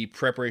the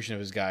preparation of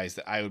his guys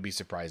that I would be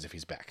surprised if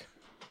he's back.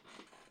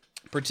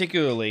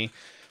 Particularly,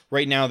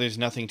 right now there's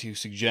nothing to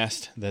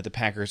suggest that the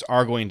Packers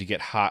are going to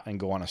get hot and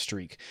go on a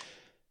streak,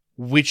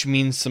 which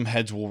means some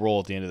heads will roll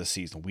at the end of the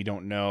season. We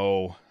don't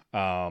know.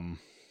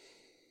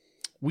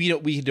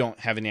 We don't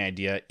have any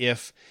idea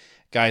if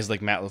guys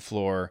like Matt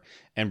LaFleur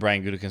and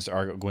Brian Gutekunst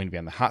are going to be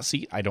on the hot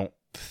seat. I don't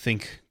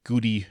think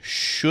Goody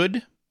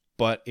should,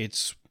 but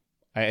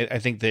I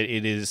think that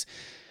it is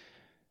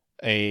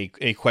a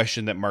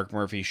question that Mark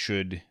Murphy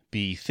should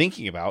be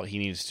thinking about. He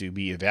needs to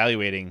be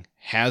evaluating,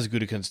 has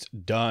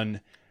Gutekunst done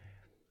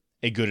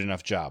a good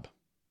enough job?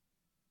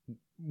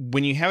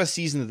 When you have a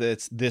season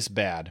that's this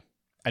bad,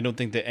 I don't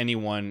think that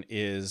anyone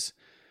is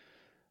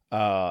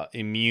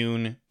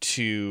immune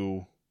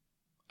to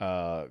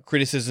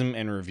criticism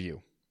and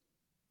review.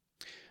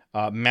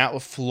 Matt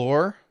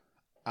LaFleur,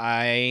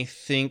 I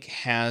think,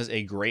 has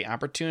a great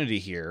opportunity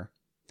here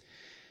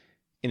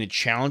in a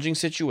challenging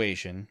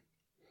situation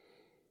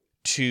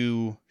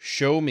to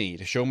show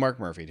Mark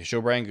Murphy, to show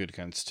Brian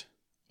Gutekunst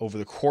over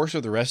the course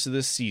of the rest of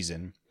this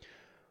season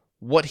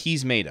what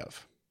he's made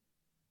of.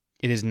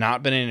 It has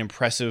not been an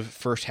impressive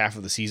first half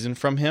of the season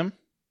from him.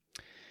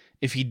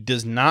 If he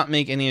does not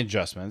make any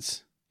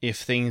adjustments, if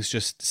things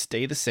just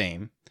stay the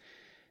same,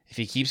 if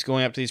he keeps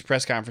going up to these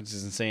press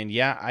conferences and saying,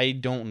 yeah, I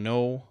don't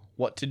know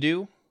what to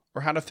do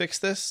or how to fix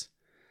this,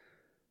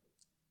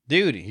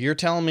 dude, you're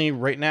telling me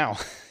right now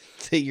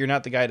that you're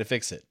not the guy to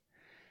fix it.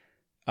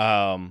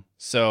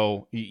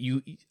 So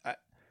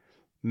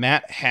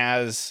Matt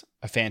has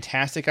a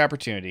fantastic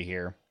opportunity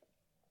here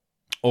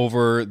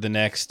over the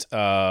next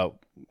 8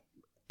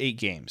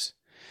 games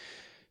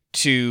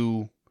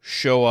to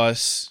show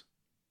us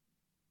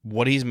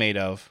what he's made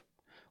of,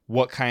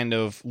 what kind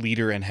of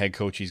leader and head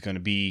coach he's going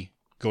to be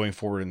going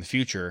forward in the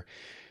future.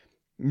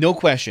 No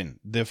question,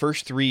 the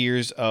first 3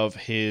 years of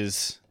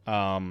his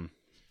time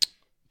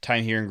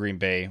here in Green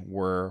Bay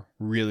were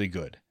really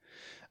good.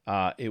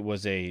 It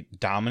was a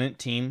dominant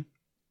team.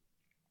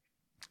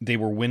 They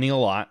were winning a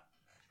lot.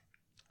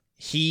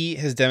 He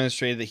has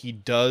demonstrated that he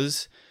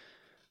does,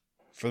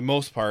 for the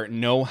most part,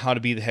 know how to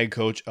be the head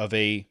coach of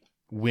a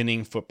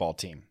winning football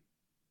team.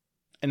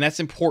 And that's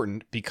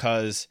important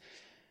because,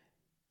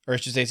 or I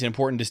should say it's an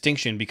important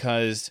distinction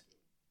because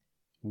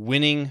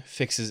winning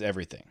fixes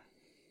everything.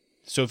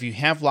 So if you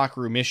have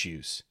locker room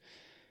issues,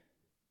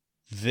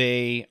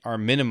 they are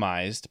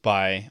minimized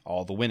by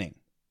all the winning.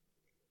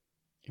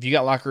 If you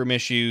got locker room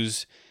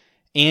issues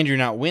and you're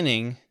not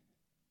winning,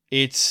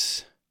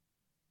 it's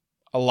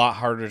a lot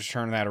harder to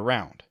turn that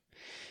around.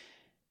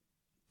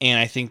 And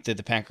I think that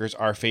the Packers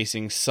are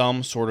facing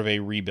some sort of a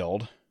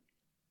rebuild.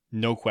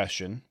 No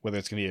question. Whether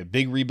it's going to be a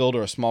big rebuild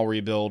or a small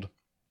rebuild,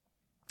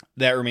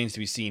 that remains to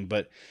be seen.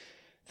 But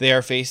they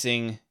are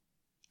facing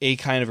a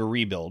kind of a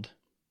rebuild.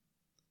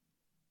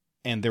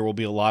 And there will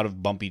be a lot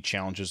of bumpy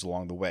challenges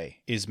along the way.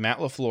 Is Matt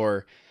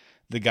LaFleur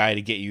the guy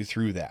to get you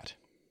through that?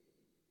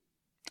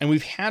 And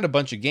we've had a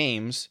bunch of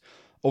games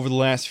over the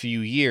last few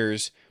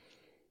years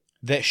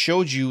that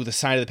showed you the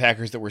side of the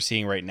Packers that we're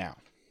seeing right now.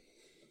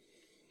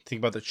 Think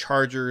about the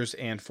Chargers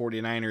and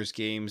 49ers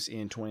games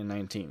in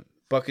 2019.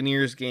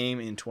 Buccaneers game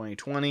in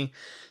 2020.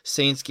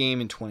 Saints game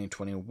in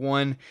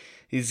 2021.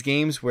 These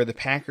games where the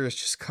Packers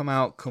just come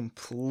out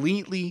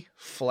completely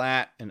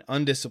flat and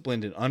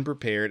undisciplined and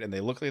unprepared, and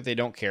they look like they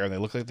don't care, and they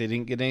look like they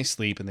didn't get any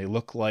sleep, and they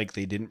look like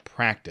they didn't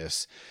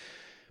practice.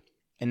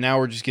 And now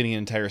we're just getting an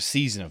entire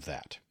season of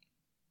that.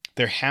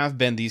 There have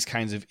been these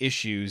kinds of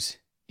issues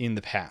in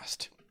the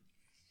past.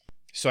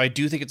 So I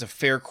do think it's a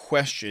fair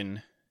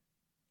question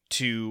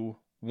to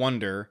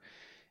wonder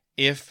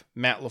if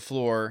Matt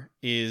LaFleur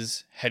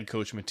is head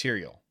coach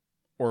material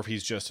or if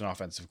he's just an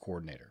offensive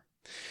coordinator.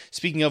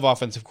 Speaking of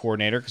offensive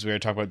coordinator, because we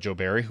already talked about Joe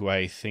Barry, who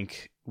I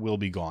think will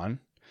be gone.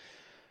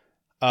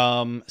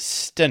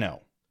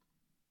 Steno.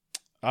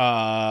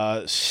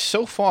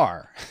 So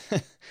far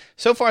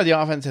the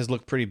offense has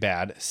looked pretty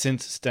bad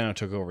since Steno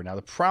took over. Now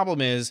the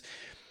problem is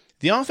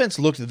the offense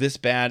looked this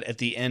bad at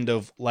the end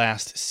of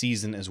last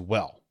season as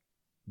well.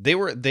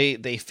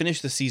 They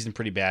finished the season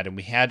pretty bad, and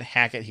we had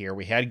Hackett here,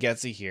 we had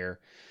Getsy here.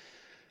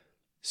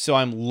 So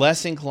I'm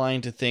less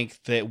inclined to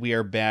think that we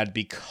are bad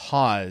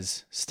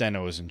because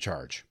Steno is in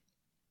charge.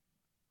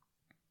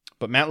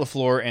 But Matt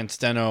LaFleur and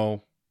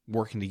Steno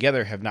working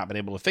together have not been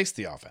able to fix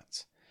the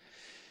offense.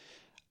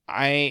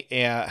 I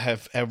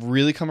have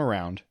really come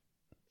around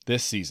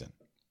this season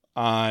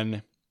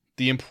on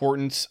the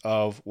importance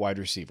of wide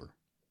receiver.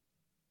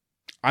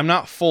 I'm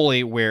not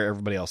fully where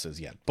everybody else is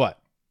yet, but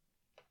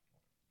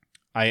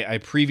I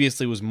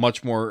previously was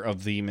much more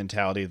of the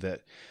mentality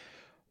that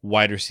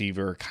wide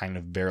receiver kind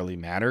of barely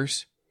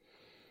matters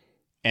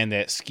and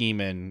that scheme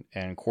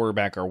and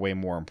quarterback are way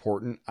more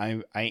important.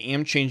 I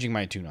am changing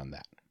my tune on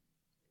that.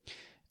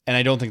 And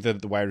I don't think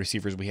that the wide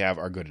receivers we have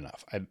are good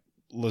enough.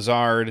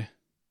 Lazard,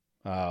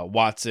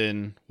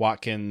 Watson,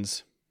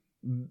 Watkins,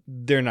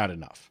 they're not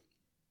enough.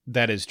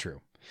 That is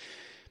true.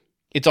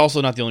 It's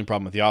also not the only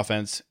problem with the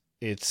offense.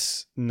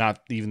 It's not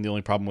even the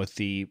only problem with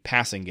the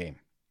passing game.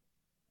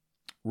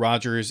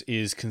 Rodgers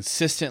is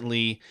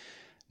consistently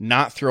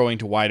not throwing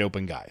to wide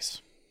open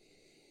guys.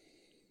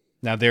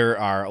 Now, there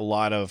are a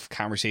lot of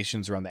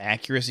conversations around the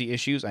accuracy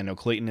issues. I know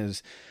Clayton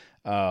is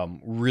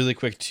really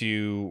quick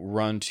to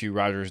run to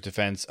Rodgers'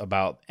 defense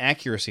about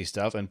accuracy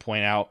stuff and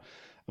point out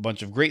a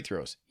bunch of great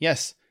throws.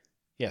 Yes,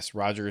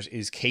 Rodgers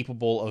is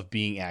capable of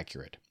being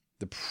accurate.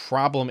 The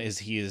problem is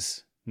he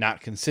is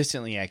not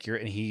consistently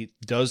accurate, and he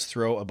does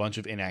throw a bunch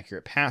of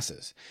inaccurate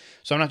passes.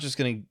 So I'm not just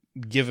going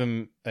to give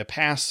him a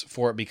pass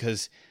for it,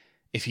 because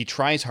if he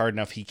tries hard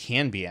enough, he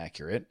can be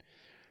accurate.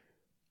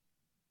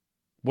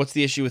 What's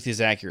the issue with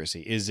his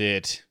accuracy? Is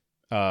it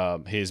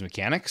his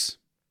mechanics?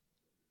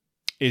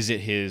 Is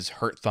it his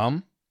hurt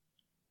thumb?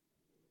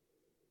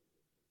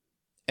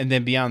 And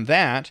then beyond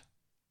that,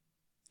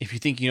 if you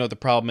think you know what the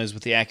problem is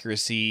with the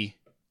accuracy,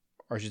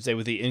 or I should say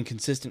with the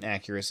inconsistent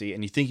accuracy,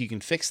 and you think you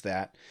can fix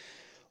that,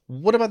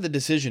 what about the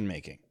decision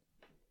making?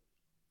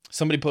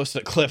 Somebody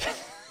posted a clip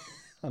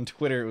on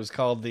Twitter. It was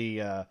called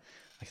the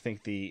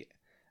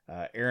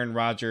Aaron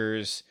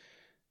Rodgers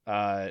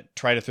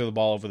try to throw the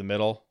ball over the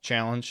middle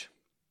challenge.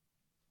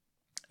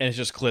 And it's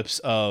just clips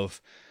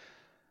of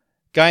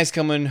guys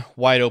coming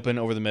wide open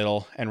over the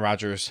middle and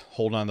Rodgers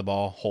holding on to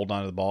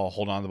the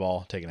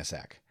ball, taking a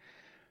sack.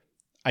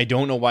 I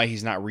don't know why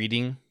he's not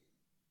reading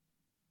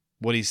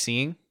what he's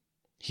seeing.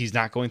 He's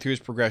not going through his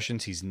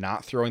progressions. He's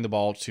not throwing the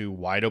ball to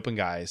wide open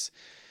guys.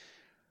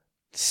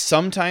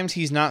 Sometimes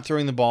he's not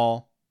throwing the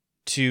ball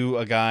to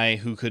a guy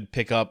who could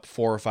pick up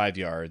 4 or 5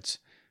 yards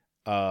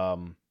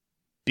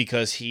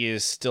because he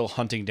is still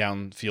hunting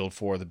downfield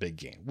for the big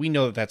game. We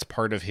know that that's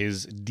part of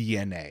his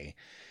DNA.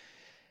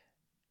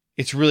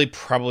 It's really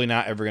probably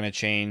not ever going to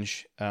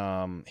change.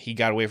 He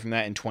got away from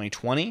that in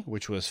 2020,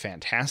 which was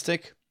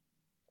fantastic.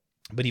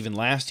 But even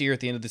last year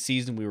at the end of the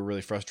season, we were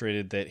really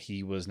frustrated that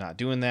he was not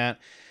doing that.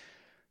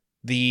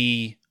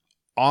 The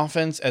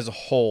offense as a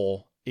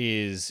whole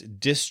is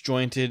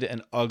disjointed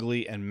and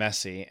ugly and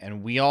messy,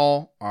 and we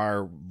all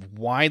are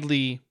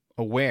widely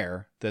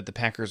aware that the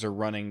Packers are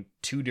running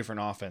 2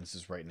 different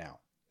offenses right now.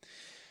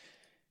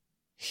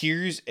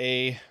 Here's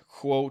a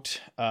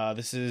quote.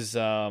 This is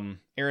Aaron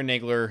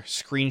Nagler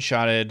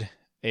screenshotted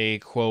a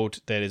quote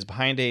that is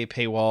behind a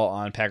paywall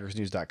on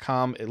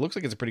PackersNews.com. It looks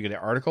like it's a pretty good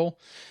article.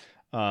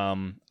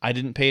 I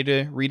didn't pay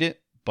to read it,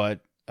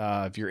 but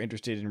if you're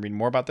interested in reading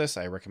more about this,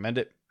 I recommend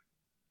it.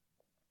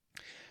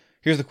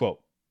 Here's the quote.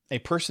 A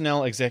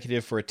personnel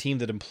executive for a team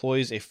that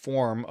employs a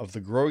form of the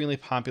growingly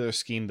popular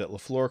scheme that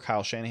LaFleur,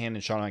 Kyle Shanahan,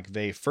 and Sean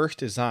McVay first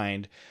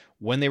designed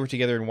when they were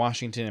together in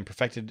Washington and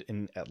perfected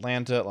in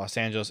Atlanta, Los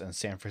Angeles, and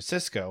San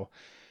Francisco,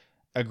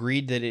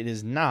 agreed that it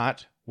is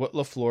not what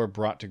LaFleur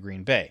brought to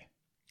Green Bay.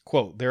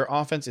 Quote, their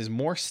offense is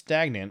more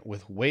stagnant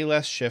with way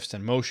less shifts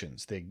and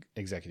motions, the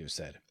executive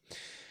said.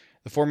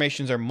 The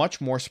formations are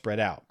much more spread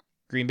out.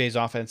 Green Bay's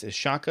offense is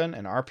shotgun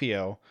and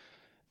RPO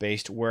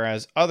based,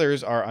 whereas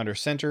others are under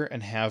center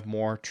and have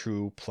more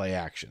true play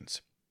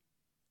actions.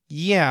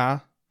 Yeah,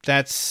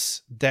 that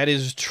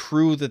is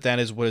true that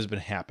is what has been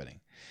happening.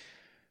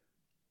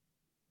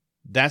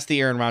 That's the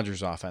Aaron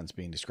Rodgers offense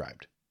being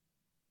described.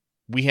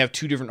 We have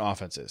 2 different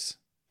offenses.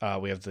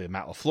 We have the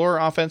Matt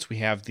LaFleur offense. We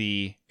have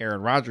the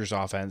Aaron Rodgers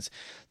offense.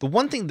 The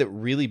one thing that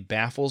really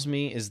baffles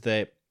me is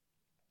that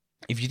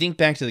if you think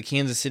back to the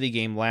Kansas City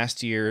game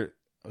last year,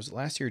 was it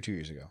last year or 2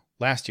 years ago?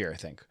 Last year, I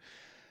think.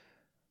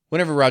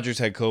 Whenever Rodgers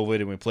had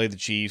COVID and we played the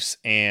Chiefs,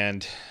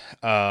 and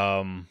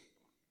for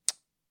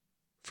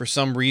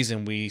some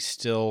reason we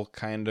still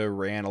kind of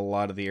ran a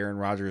lot of the Aaron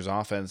Rodgers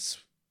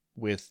offense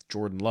with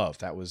Jordan Love.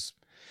 That was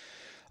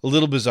a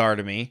little bizarre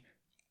to me.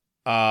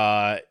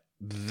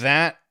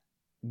 That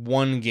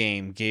one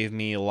game gave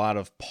me a lot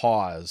of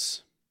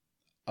pause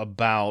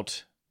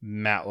about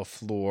Matt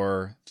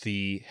LaFleur,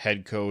 the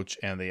head coach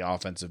and the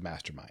offensive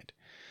mastermind.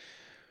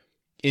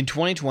 In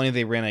 2020,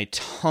 they ran a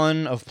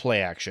ton of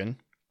play action.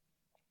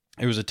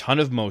 There was a ton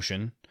of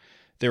motion.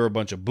 There were a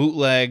bunch of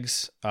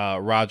bootlegs.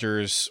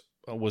 Rodgers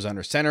was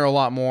under center a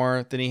lot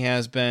more than he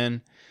has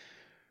been.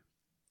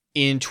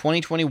 In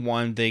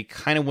 2021, they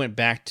kind of went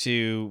back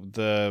to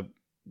the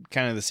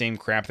same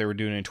crap they were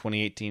doing in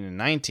 2018 and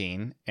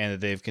 19, and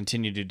that they've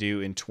continued to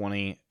do in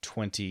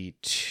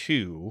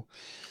 2022.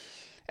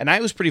 And I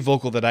was pretty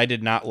vocal that I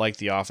did not like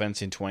the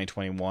offense in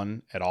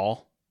 2021 at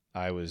all.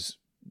 I was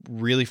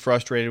really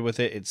frustrated with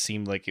it. It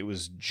seemed like it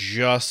was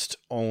just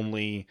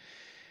only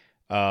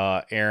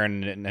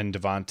Aaron and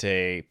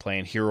Devontae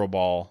playing hero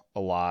ball a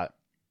lot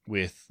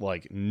with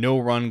like no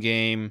run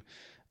game,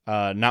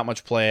 not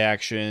much play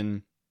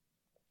action.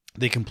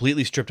 They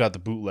completely stripped out the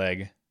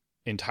bootleg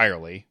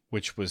entirely,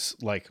 which was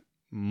like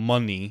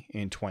money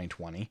in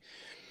 2020.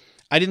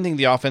 I didn't think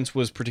the offense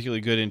was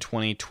particularly good in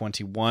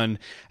 2021.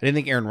 I didn't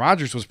think Aaron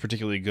Rodgers was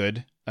particularly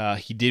good.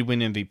 He did win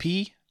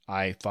MVP.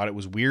 I thought it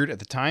was weird at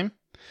the time,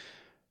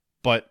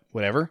 but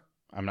whatever.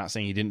 I'm not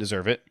saying he didn't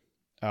deserve it.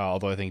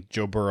 Although I think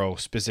Joe Burrow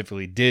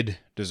specifically did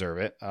deserve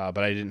it, but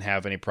I didn't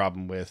have any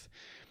problem with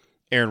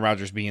Aaron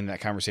Rodgers being in that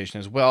conversation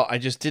as well. I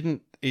just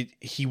didn't.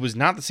 He was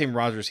not the same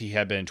Rodgers he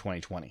had been in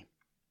 2020.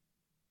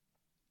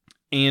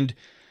 And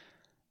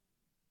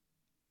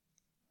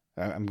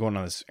I'm going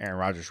on this Aaron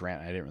Rodgers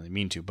rant. I didn't really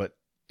mean to, but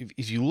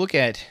if you look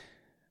at,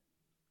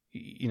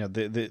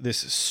 this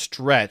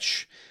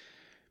stretch,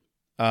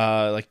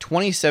 like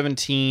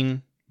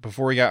 2017,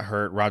 before he got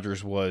hurt,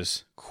 Rodgers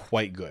was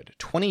quite good.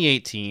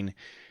 2018,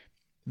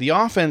 the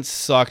offense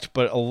sucked,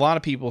 but a lot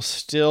of people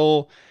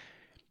still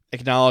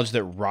acknowledge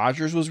that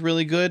Rodgers was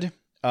really good.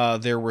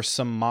 There were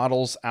some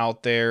models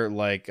out there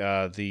like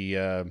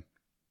the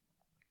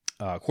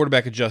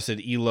quarterback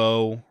adjusted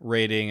ELO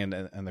rating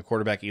and the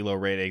quarterback ELO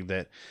rating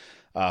that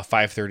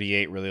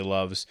 538 really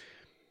loves.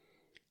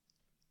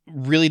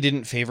 Really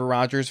didn't favor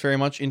Rodgers very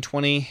much in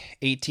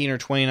 2018 or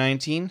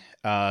 2019.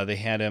 They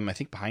had him, I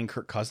think, behind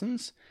Kirk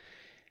Cousins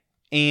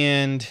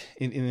and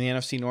in the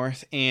NFC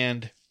North.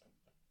 And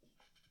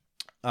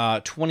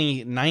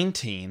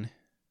 2019,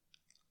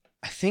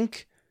 I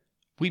think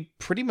we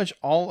pretty much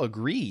all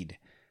agreed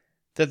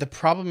that the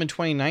problem in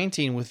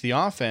 2019 with the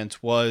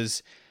offense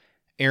was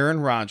Aaron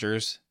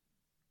Rodgers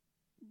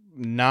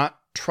not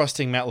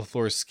trusting Matt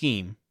LaFleur's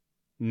scheme,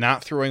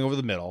 not throwing over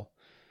the middle,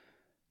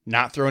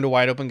 not throwing to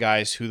wide open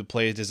guys who the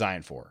play is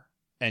designed for,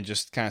 and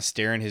just kind of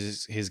staring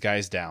his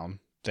guys down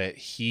that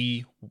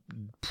he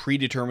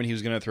predetermined he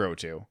was going to throw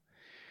to,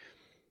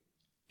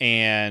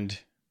 and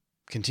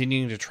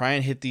continuing to try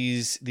and hit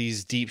these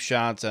deep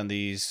shots on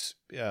these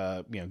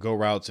go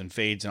routes and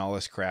fades and all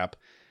this crap.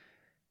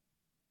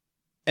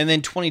 And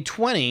then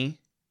 2020,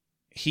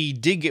 he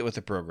did get with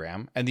the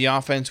program, and the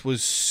offense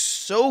was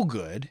so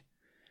good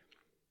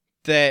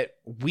that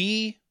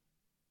we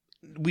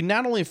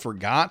not only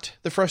forgot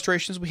the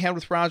frustrations we had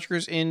with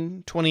Rodgers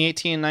in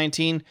 2018 and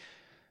 19,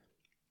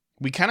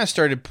 we kind of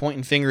started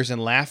pointing fingers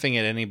and laughing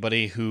at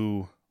anybody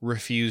who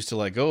refused to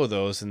let go of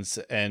those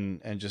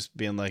and just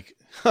being like,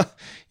 huh,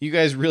 you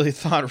guys really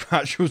thought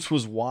Rodgers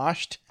was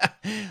washed?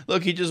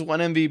 Look, he just won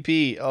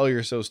MVP. Oh,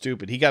 you're so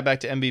stupid. He got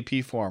back to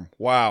MVP form.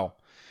 Wow.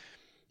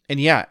 And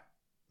yeah,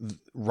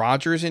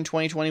 Rodgers in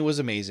 2020 was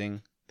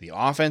amazing. The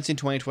offense in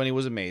 2020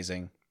 was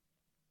amazing.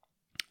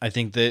 I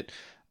think that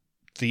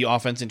the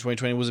offense in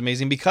 2020 was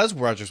amazing because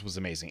Rodgers was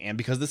amazing and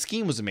because the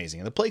scheme was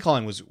amazing and the play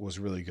calling was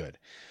really good.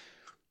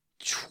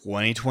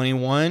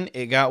 2021,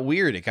 it got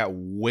weird. It got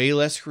way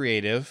less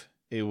creative.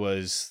 It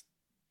was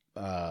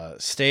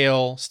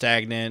stale,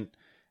 stagnant.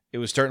 It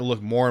was starting to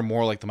look more and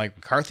more like the Mike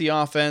McCarthy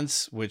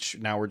offense, which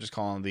now we're just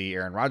calling the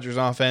Aaron Rodgers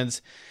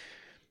offense.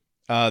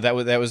 That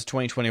was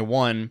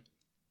 2021.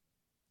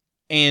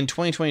 And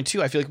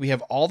 2022, I feel like we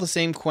have all the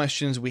same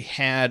questions we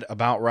had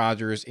about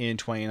Rodgers in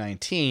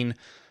 2019,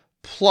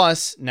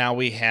 plus now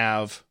we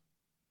have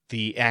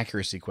the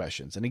accuracy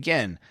questions. And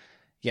again,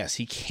 yes,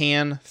 he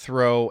can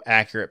throw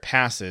accurate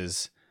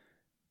passes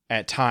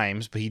at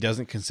times, but he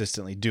doesn't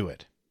consistently do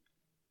it.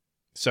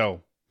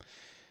 So,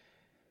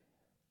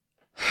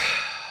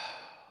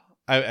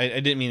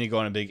 I didn't mean to go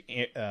on a big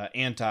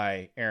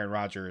anti-Aaron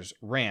Rodgers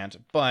rant,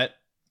 but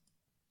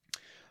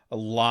a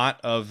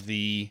lot of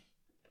the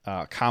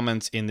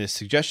comments in this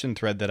suggestion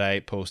thread that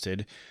I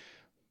posted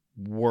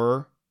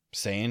were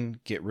saying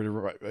getting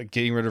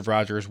rid of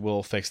Rodgers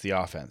will fix the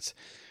offense.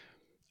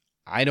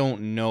 I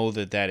don't know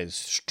that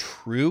is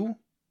true,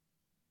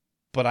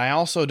 but I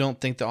also don't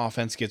think the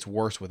offense gets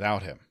worse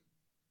without him.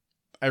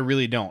 I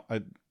really don't.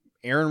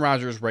 Aaron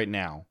Rodgers right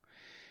now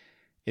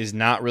is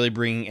not really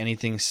bringing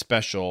anything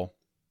special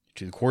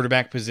to the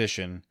quarterback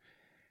position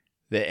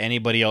that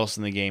anybody else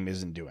in the game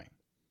isn't doing.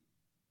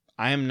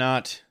 I am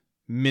not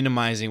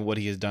minimizing what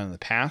he has done in the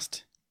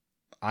past.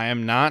 I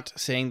am not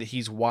saying that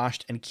he's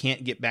washed and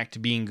can't get back to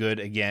being good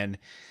again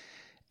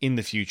in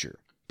the future.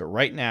 But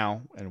right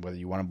now, and whether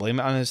you want to blame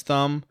it on his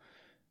thumb,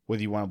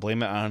 whether you want to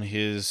blame it on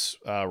his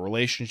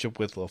relationship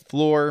with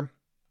LaFleur,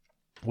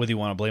 whether you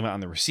want to blame it on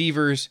the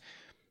receivers,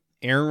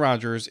 Aaron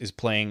Rodgers is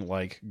playing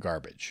like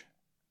garbage.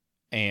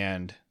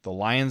 And the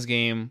Lions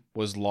game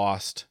was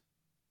lost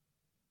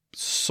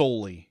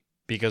solely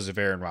because of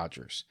Aaron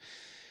Rodgers.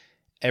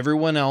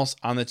 Everyone else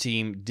on the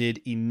team did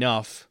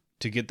enough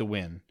to get the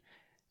win,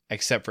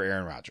 except for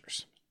Aaron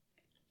Rodgers.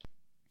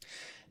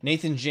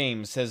 Nathan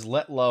James says,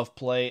 let Love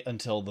play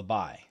until the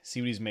bye.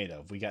 See what he's made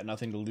of. We got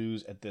nothing to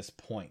lose at this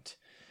point.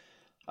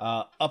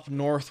 Up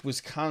north,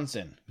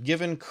 Wisconsin.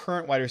 Given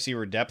current wide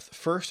receiver depth,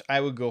 first I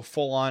would go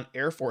full-on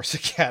Air Force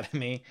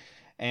Academy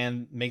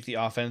and make the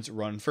offense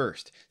run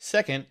first.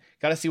 Second,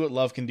 got to see what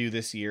Love can do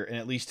this year in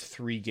at least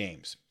 3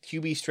 games.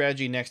 QB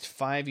strategy next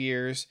 5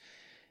 years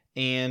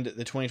and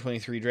the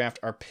 2023 draft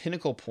are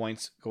pinnacle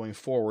points going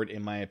forward,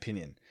 in my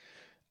opinion.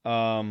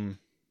 I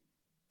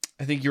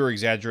think you were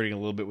exaggerating a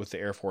little bit with the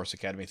Air Force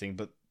Academy thing,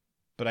 but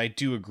I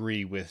do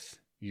agree with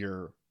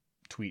your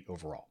tweet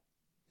overall.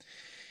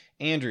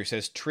 Andrew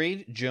says,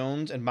 trade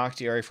Jones and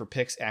Bakhtiari for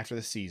picks after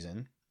the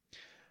season.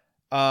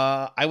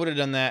 I would have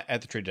done that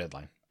at the trade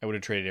deadline. I would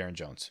have traded Aaron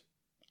Jones.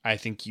 I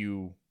think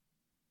you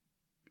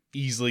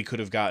easily could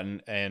have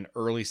gotten an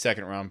early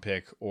second round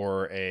pick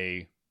or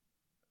a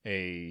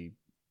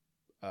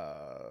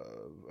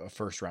a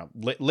first round,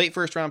 late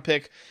first round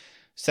pick,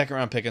 second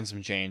round pick, and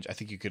some change. I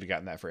think you could have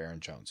gotten that for Aaron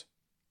Jones.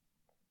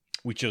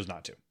 We chose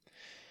not to.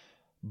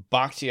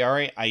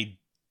 Bakhtiari, I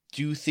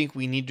do think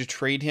we need to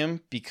trade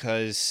him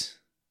because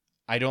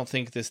I don't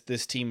think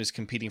this team is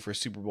competing for a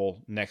Super Bowl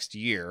next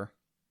year.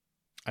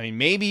 I mean,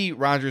 maybe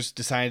Rodgers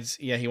decides,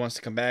 he wants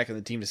to come back, and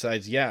the team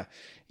decides,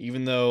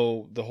 even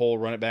though the whole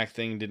run it back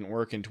thing didn't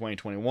work in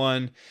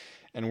 2021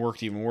 and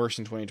worked even worse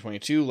in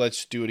 2022,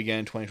 let's do it again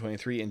in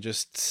 2023 and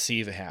just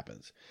see if it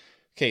happens.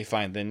 Okay,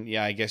 fine. Then,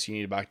 I guess you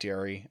need a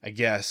Bakhtiari, I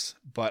guess,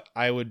 but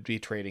I would be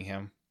trading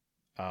him.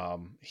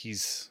 I'm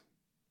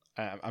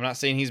not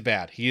saying he's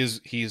bad. He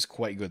is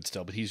quite good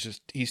still, but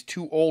he's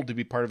too old to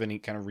be part of any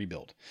kind of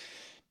rebuild.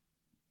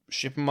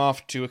 Ship him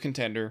off to a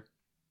contender.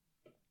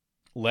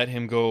 Let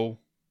him go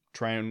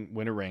try and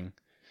win a ring.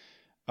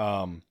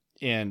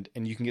 And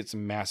you can get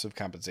some massive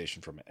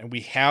compensation from it. And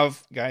we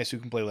have guys who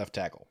can play left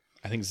tackle.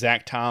 I think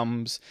Zach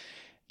Tom's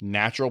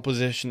natural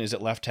position is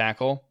at left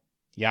tackle.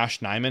 Yosh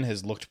Nijman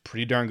has looked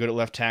pretty darn good at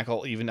left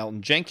tackle. Even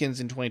Elton Jenkins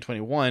in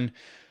 2021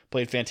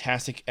 played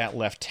fantastic at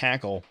left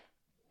tackle.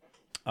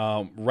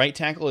 Right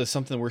tackle is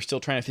something we're still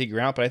trying to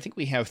figure out, but I think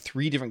we have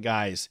 3 different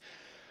guys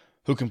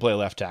who can play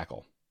left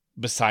tackle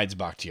besides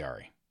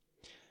Bakhtiari.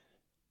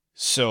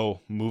 So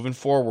moving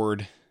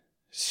forward,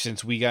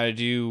 since we got to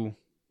do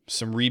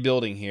some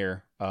rebuilding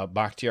here,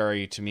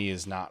 Bakhtiari to me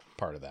is not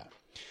part of that.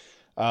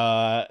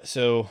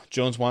 So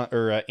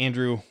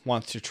Andrew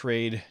wants to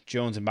trade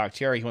Jones and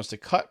Bakhtiari. He wants to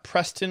cut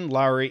Preston,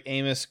 Lowry,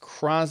 Amos,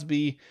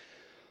 Crosby,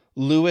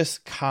 Lewis,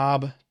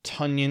 Cobb,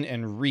 Tunyon,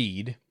 and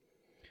Reed.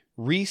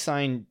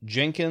 Re-sign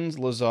Jenkins,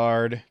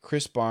 Lazard,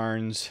 Chris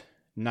Barnes,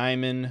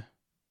 Nijman,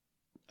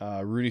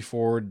 Rudy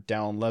Ford,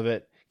 Dallin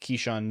Levitt,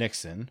 Keyshawn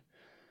Nixon.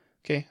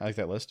 Okay, I like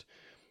that list.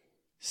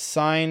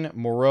 Sign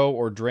Moreau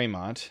or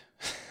Draymond.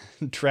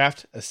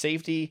 Draft a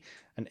safety,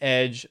 an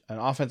edge, an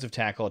offensive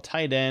tackle, a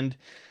tight end,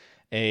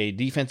 a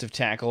defensive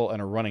tackle,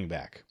 and a running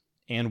back.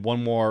 And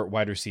one more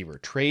wide receiver.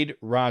 Trade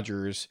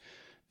Rodgers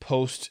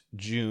post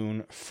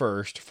June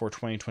 1st for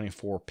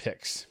 2024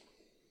 picks.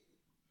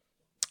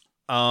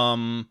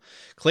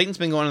 Clayton's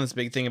been going on this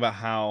big thing about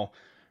how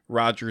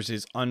Rodgers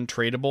is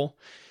untradeable.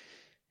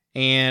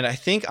 And I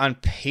think on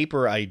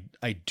paper, I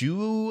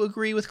do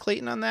agree with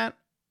Clayton on that.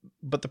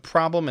 But the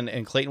problem,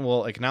 and Clayton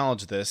will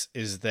acknowledge this,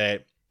 is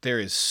that there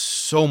is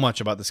so much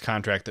about this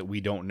contract that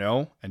we don't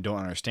know and don't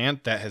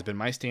understand. That has been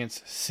my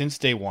stance since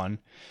day one,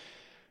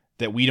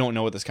 that we don't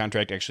know what this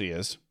contract actually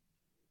is.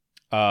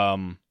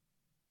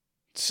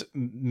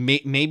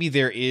 Maybe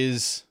there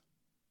is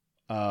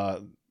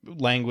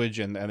language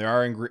and there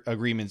are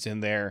agreements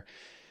in there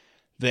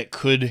that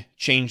could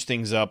change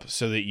things up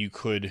so that you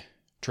could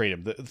trade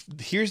him.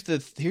 Here's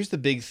the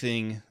big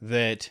thing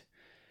that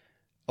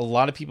a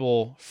lot of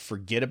people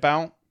forget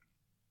about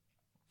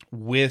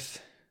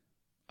with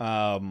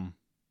some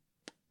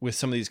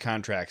of these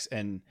contracts,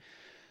 and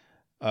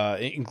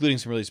including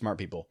some really smart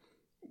people,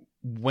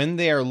 when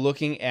they are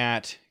looking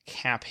at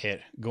cap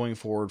hit going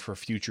forward for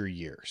future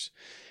years.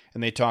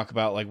 And they talk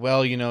about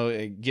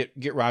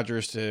get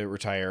Rodgers to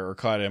retire or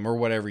cut him or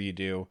whatever you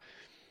do.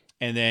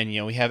 And then,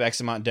 we have X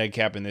amount dead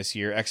cap in this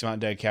year, X amount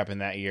dead cap in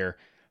that year.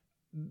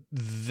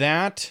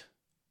 That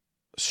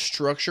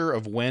structure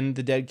of when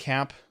the dead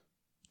cap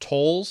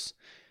tolls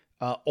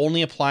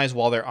only applies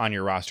while they're on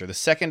your roster. The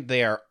second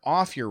they are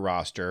off your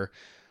roster,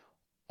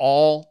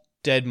 all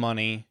dead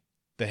money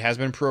that has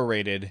been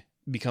prorated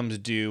becomes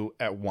due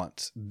at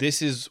once.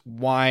 This is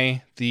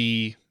why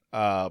the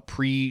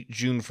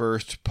pre-June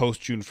 1st,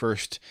 post-June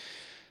 1st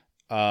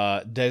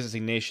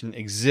designation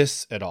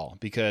exists at all.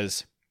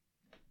 Because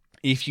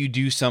if you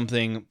do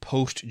something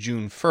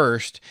post-June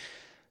 1st,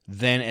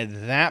 then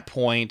at that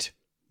point,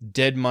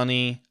 dead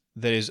money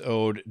that is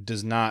owed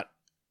does not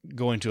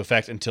go into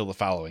effect until the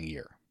following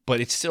year. But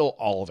it's still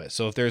all of it.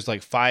 So if there's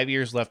 5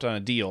 years left on a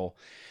deal,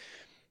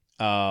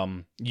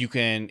 you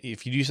can,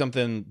 if you do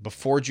something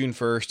before June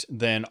 1st,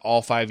 then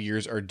all 5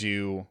 years are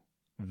due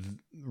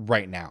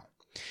right now.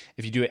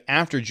 If you do it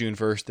after June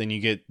 1st, then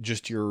you get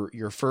just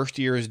your first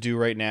year is due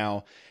right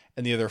now,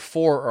 and the other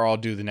 4 are all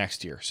due the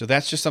next year. So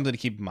that's just something to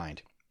keep in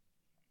mind.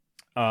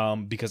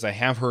 Because I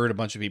have heard a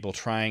bunch of people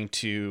trying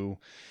to,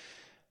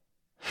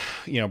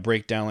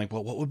 break down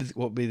what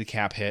would be the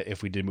cap hit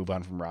if we did move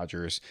on from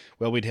Rodgers?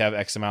 Well, we'd have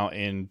X amount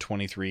in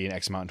 23 and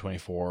X amount in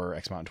 24,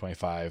 X amount in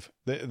 25.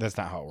 That's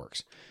not how it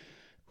works.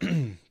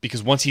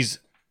 Because once he's,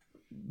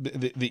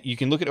 you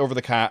can look at over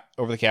the cap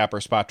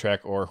or Spot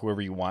Track or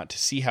whoever you want to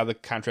see how the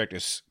contract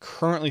is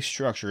currently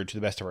structured to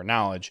the best of our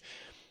knowledge.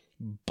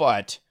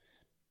 But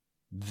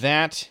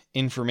that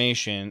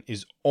information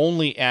is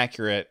only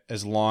accurate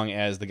as long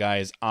as the guy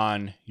is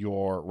on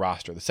your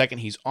roster. The second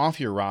he's off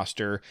your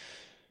roster,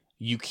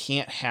 you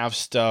can't have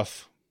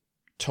stuff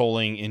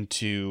tolling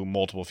into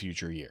multiple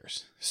future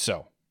years.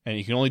 So, and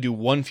you can only do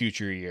one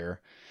future year,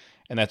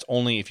 and that's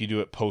only if you do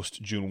it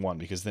post June 1,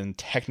 because then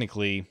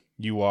technically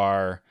you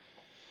are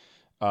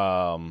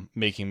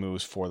making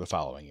moves for the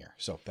following year.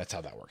 So that's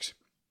how that works.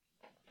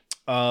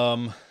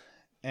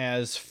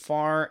 As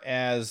far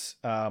as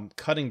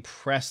cutting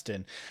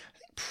Preston, I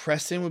think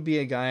Preston would be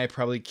a guy I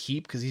probably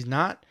keep because he's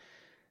not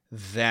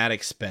that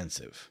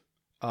expensive.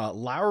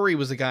 Lowry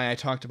was a guy I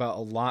talked about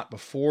a lot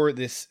before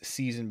this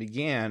season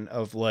began,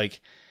 of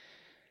like,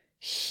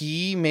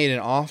 he made an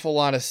awful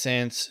lot of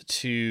sense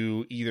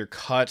to either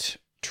cut,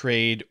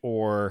 trade,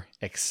 or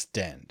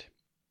extend.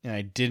 And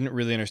I didn't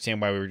really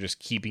understand why we were just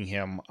keeping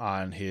him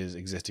on his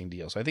existing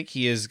deal. So I think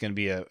he is going to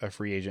be a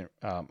free agent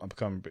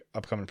upcoming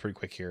pretty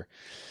quick here.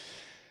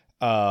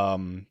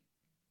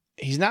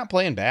 He's not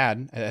playing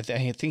bad. I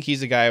think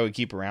he's a guy I would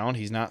keep around.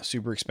 He's not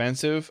super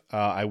expensive.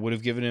 I would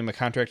have given him a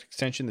contract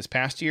extension this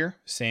past year,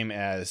 same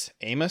as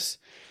Amos.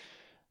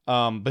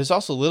 But it's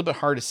also a little bit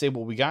hard to say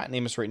what we got in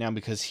Amos right now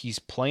because he's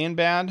playing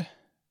bad.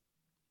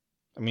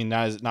 I mean,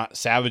 not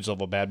Savage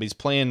level bad, but he's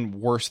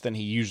playing worse than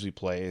he usually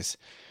plays.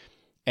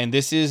 And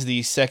this is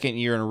the second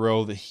year in a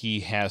row that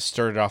he has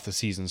started off the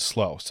season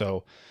slow.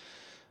 So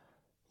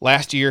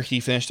last year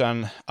he finished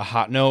on a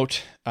hot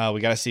note.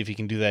 We got to see if he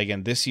can do that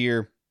again this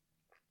year.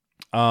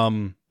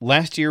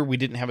 Last year we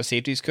didn't have a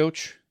safeties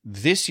coach.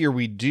 This year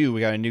we do.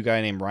 We got a new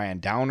guy named Ryan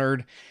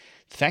Downard.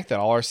 The fact that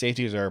all our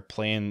safeties are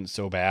playing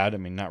so bad, I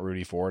mean, not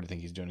Rudy Ford, I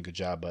think he's doing a good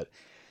job, but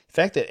the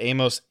fact that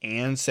Amos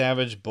and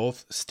Savage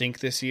both stink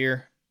this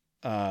year,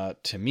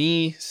 to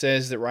me,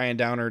 says that Ryan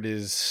Downard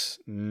is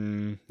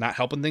not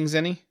helping things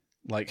any.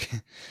 Like,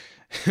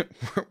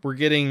 we're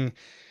getting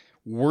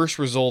worse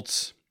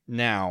results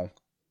now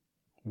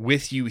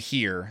with you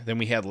here than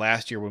we had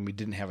last year when we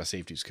didn't have a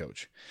safeties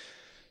coach.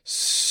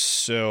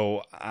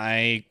 So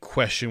I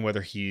question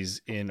whether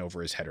he's in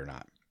over his head or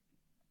not,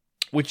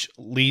 which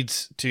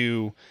leads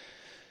to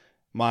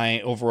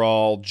my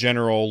overall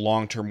general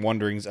long-term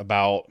wonderings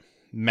about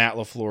Matt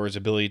LaFleur's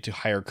ability to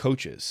hire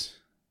coaches.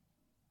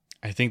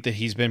 I think that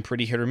he's been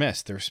pretty hit or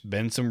miss. There's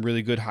been some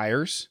really good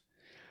hires.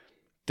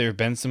 There have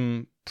been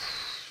some.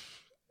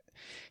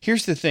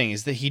 Here's the thing: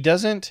 is that he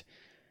doesn't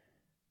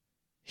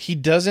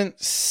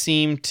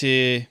seem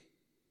to.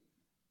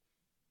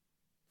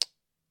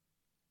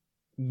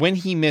 When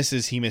he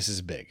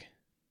misses big.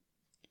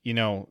 You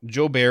know,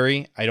 Joe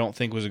Barry, I don't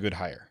think was a good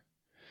hire.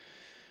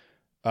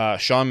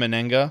 Sean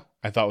Menenga,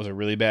 I thought was a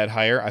really bad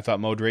hire. I thought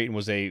Mo Drayton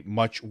was a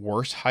much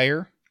worse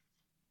hire.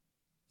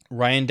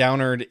 Ryan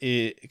Downard,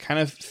 it kind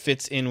of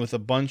fits in with a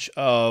bunch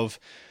of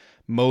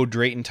Mo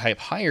Drayton type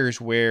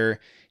hires where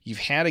you've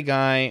had a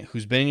guy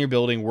who's been in your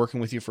building working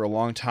with you for a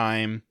long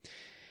time,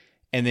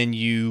 and then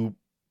you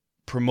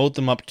promote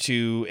them up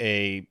to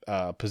a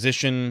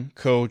position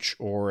coach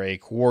or a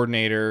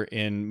coordinator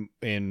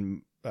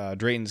in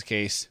Drayton's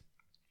case,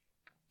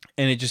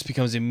 and it just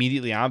becomes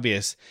immediately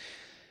obvious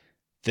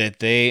that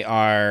they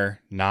are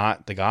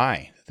not the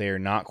guy. They are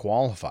not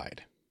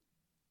qualified.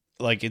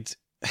 Like, it's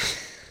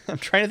I'm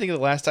trying to think of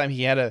the last time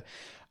he had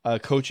a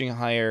coaching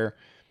hire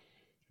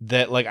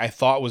that, like, I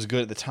thought was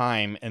good at the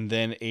time and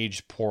then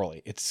aged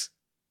poorly. It's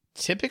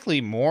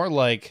typically more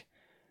like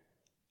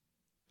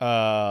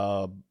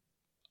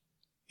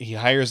he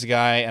hires a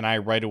guy and I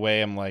right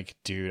away I'm like,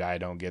 dude, I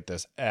don't get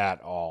this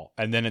at all.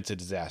 And then it's a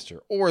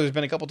disaster. Or there's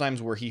been a couple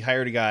times where he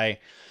hired a guy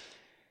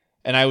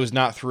and I was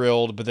not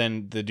thrilled, but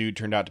then the dude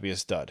turned out to be a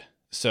stud.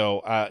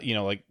 So,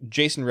 like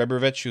Jason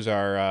Rebrovich, who's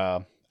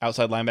our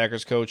outside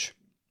linebackers coach,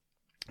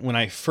 when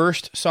I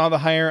first saw the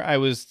hire, I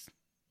was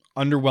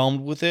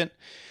underwhelmed with it.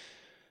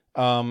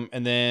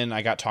 And then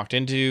I got talked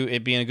into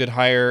it being a good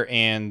hire,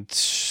 and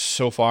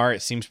so far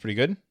it seems pretty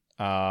good.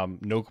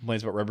 No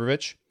complaints about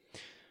Rebrovich.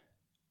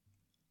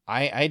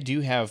 I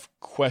do have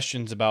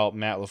questions about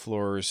Matt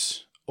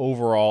LaFleur's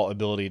overall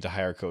ability to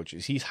hire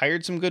coaches. He's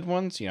hired some good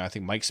ones. I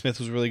think Mike Smith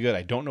was really good.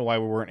 I don't know why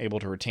we weren't able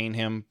to retain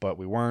him, but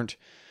we weren't.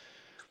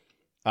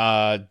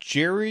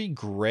 Jerry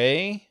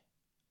Gray,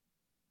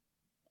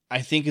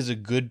 I think, is a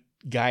good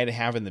guy to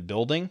have in the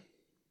building.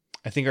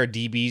 I think our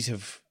DBs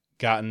have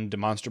gotten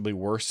demonstrably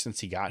worse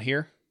since he got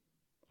here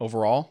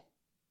overall.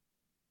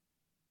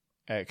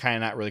 Kind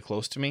of not really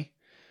close to me.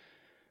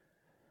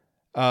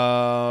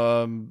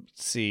 Let's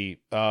see.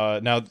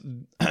 Now,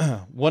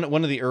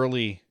 one of the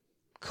early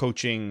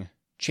coaching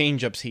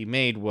change-ups he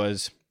made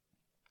was,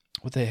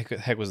 what the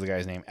heck was the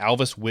guy's name?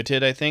 Alvis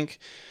Whitted, I think,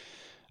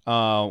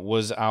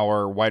 was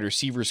our wide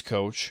receivers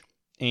coach,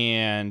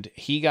 and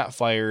he got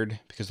fired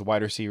because the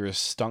wide receivers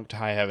stunk to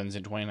high heavens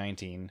in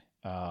 2019.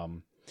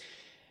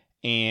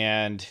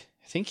 And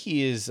I think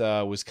he is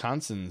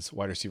Wisconsin's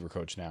wide receiver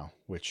coach now,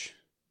 which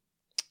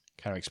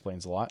kind of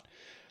explains a lot.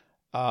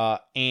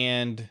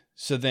 And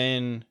so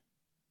then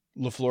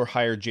LaFleur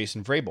hired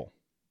Jason Vrabel.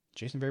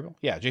 Jason Vrabel?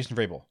 Yeah, Jason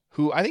Vrabel,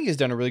 who I think has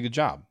done a really good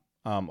job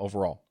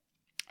overall.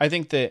 I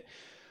think that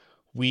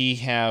we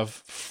have,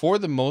 for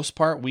the most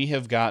part, we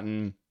have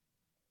gotten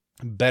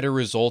better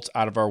results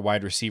out of our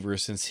wide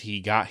receivers since he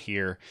got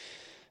here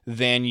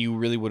than you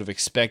really would have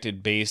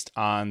expected based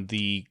on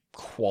the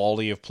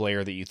quality of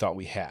player that you thought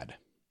we had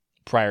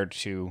prior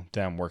to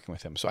them working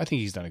with him. So I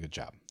think he's done a good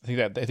job.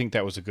 I think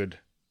that was a good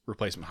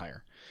replacement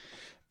hire.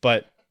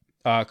 But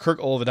Kirk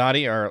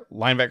Olivadotti, our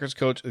linebackers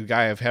coach, the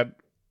guy I've had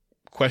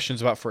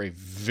questions about for a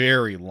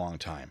very long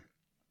time.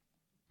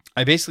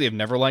 I basically have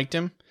never liked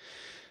him.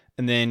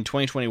 And then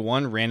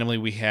 2021, randomly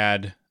we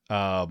had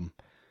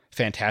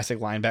Fantastic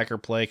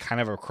linebacker play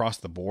kind of across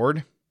the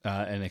board,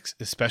 and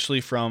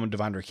especially from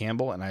Devondre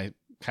Campbell. And I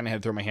kind of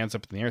had to throw my hands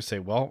up in the air and say,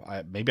 well,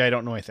 maybe I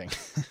don't know anything.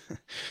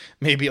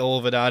 Maybe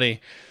Oluwadadi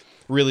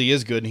really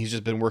is good, and he's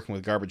just been working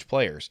with garbage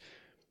players.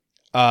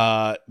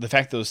 The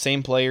fact that those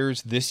same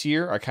players this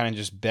year are kind of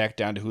just back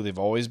down to who they've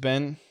always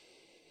been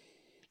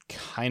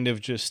kind of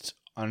just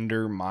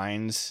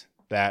undermines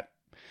that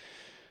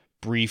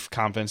brief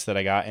confidence that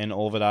I got in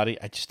Oluwadadi.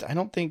 I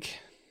don't think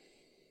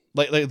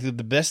like the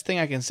best thing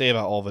I can say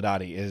about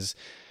Oluwadadi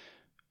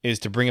is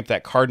to bring up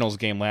that Cardinals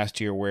game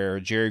last year where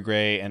Jerry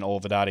Gray and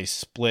Oluwadadi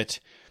split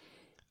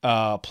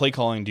play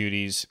calling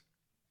duties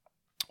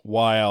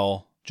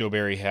while Joe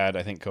Barry had,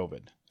 I think,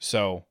 COVID.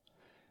 So,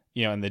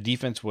 and the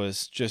defense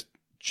was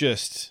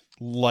just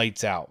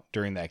lights out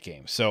during that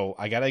game. So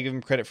I got to give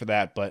him credit for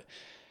that. But,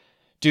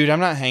 dude, I'm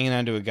not hanging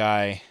on to a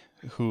guy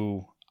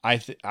who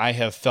I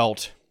have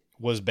felt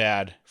was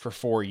bad for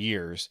 4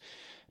 years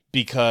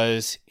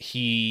because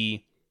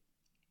he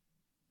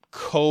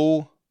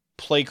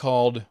play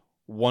called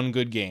one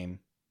good game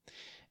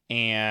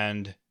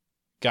and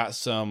got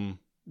some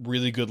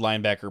really good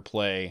linebacker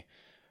play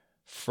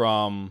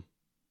from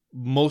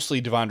mostly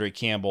Devondre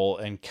Campbell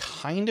and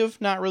kind of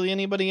not really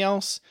anybody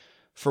else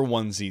for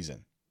one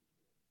season.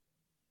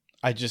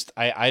 I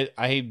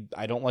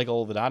don't like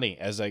Oluwadadi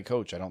as a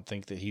coach. I don't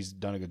think that he's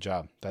done a good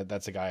job.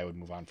 That's a guy I would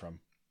move on from.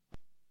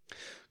 A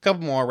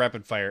couple more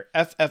rapid fire.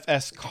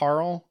 FFS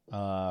Carl,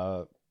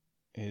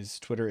 his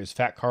Twitter is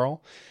Fat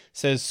Carl,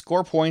 says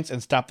score points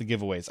and stop the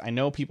giveaways. I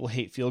know people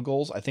hate field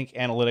goals. I think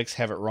analytics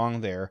have it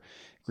wrong there.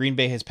 Green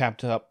Bay has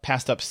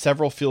passed up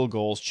several field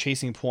goals,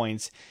 chasing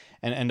points,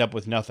 and end up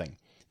with nothing.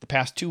 The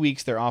past 2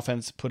 weeks, their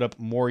offense put up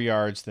more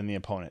yards than the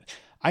opponent.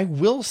 I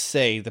will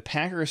say the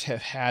Packers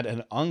have had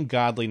an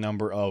ungodly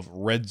number of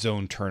red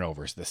zone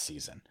turnovers this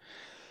season.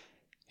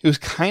 It was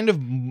kind of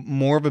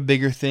more of a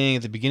bigger thing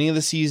at the beginning of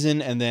the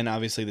season, and then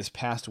obviously this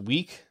past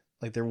week,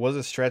 like there was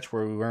a stretch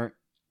where we weren't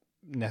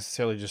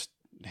necessarily just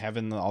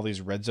having all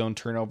these red zone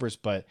turnovers,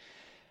 but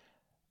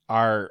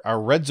our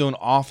red zone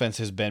offense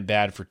has been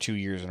bad for 2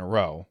 years in a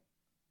row.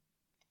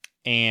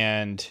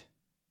 And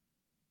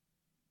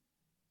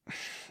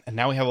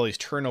now we have all these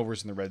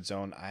turnovers in the red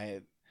zone.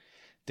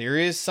 There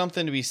is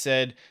something to be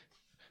said.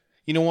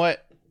 You know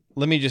what?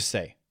 Let me just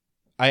say,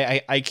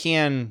 I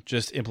can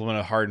just implement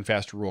a hard and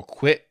fast rule.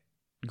 Quit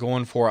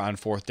going for it on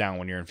fourth down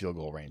when you're in field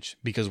goal range,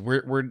 because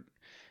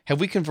have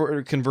we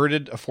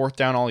converted a fourth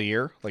down all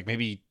year? Like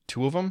maybe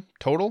 2 of them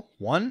total?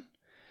 1?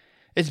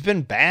 It's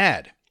been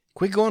bad.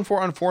 Quit going for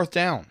it on fourth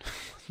down.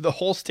 The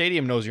whole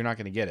stadium knows you're not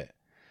going to get it.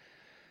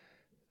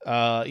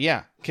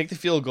 Kick the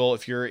field goal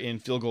if you're in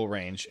field goal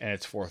range and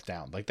it's fourth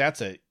down. Like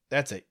that's a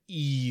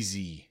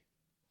easy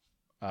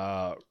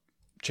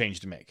change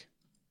to make.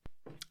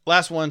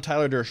 Last one,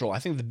 Tyler Dershel. I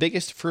think the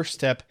biggest first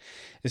step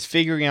is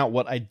figuring out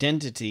what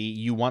identity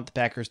you want the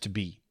Packers to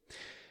be.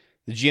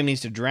 The GM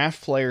needs to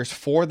draft players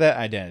for that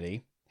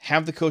identity,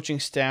 have the coaching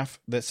staff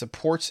that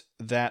supports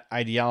that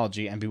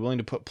ideology, and be willing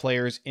to put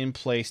players in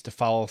place to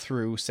follow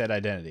through said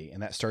identity.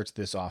 And that starts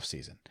this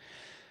offseason.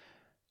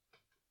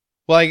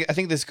 Well, I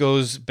think this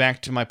goes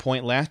back to my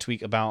point last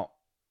week about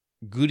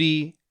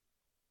Goody,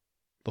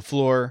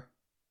 LaFleur,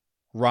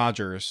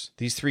 Rodgers.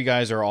 These 3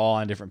 guys are all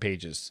on different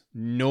pages.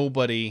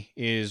 Nobody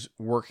is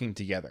working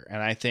together.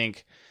 And I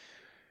think,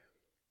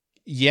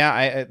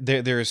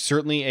 there is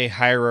certainly a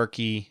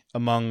hierarchy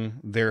among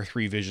their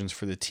 3 visions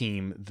for the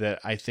team that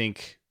I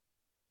think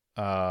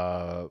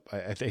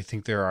I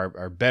think there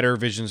are better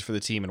visions for the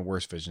team and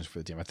worse visions for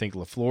the team. I think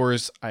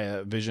LaFleur's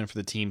vision for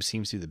the team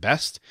seems to be the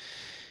best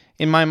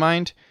in my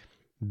mind,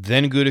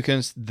 then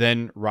Gutekunst,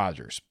 then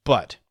Rodgers.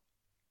 But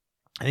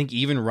I think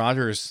even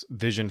Rodgers'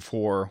 vision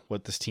for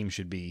what this team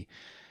should be,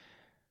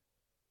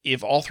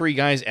 if all 3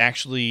 guys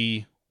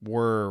actually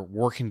were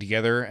working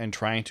together and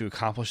trying to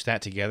accomplish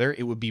that together,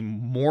 it would be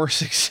more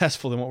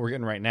successful than what we're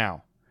getting right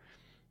now.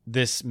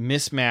 This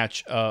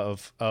mismatch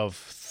of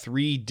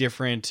 3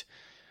 different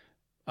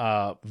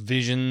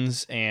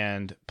visions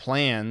and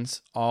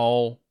plans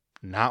all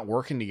not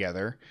working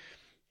together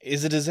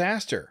is a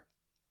disaster.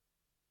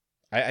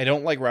 I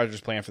don't like Rodgers'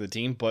 plan for the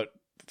team, but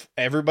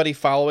everybody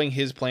following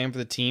his plan for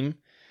the team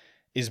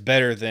is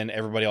better than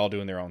everybody all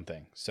doing their own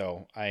thing.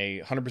 So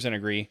I 100%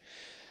 agree.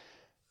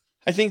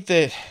 I think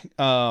that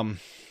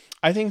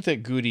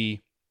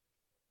Goody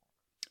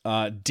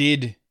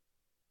did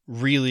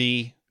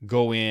really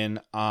go in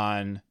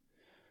on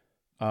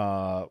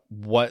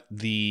what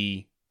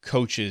the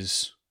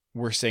coaches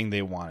were saying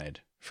they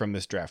wanted from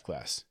this draft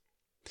class,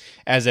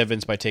 as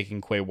evidenced by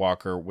taking Quay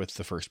Walker with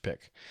the first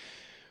pick.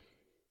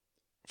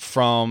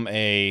 From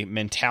a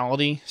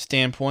mentality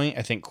standpoint,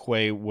 I think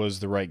Quay was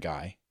the right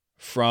guy.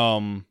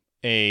 From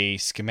a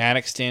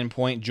schematic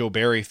standpoint, Joe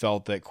Barry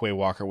felt that Quay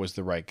Walker was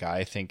the right guy.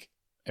 I think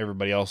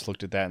everybody else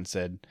looked at that and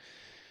said,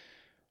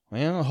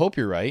 well, I hope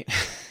you're right.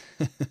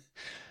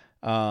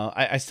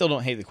 I still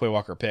don't hate the Quay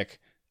Walker pick.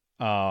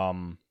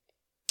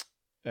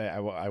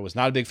 I was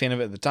not a big fan of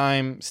it at the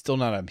time. Still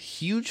not a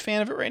huge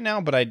fan of it right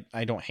now, but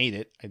I don't hate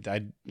it.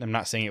 I'm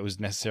not saying it was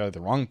necessarily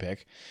the wrong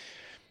pick.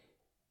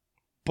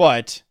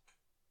 But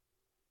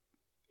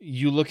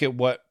you look at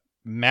what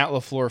Matt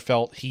LaFleur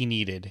felt he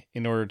needed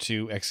in order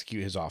to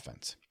execute his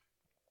offense.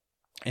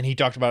 And he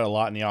talked about it a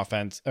lot in the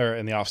offense or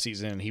in the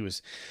offseason. And he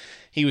was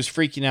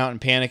freaking out and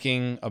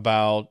panicking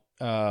about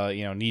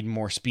needing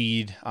more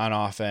speed on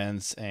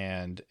offense,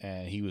 and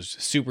he was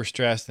super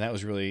stressed, and that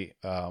was really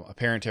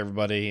apparent to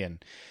everybody.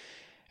 And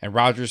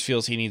Rodgers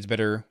feels he needs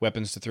better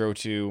weapons to throw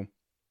to,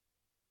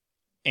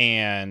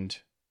 and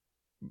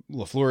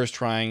LaFleur is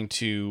trying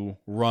to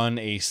run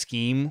a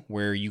scheme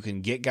where you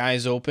can get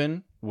guys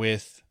open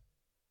with,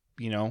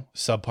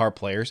 subpar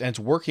players, and it's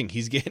working.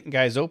 He's getting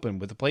guys open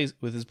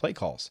with his play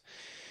calls.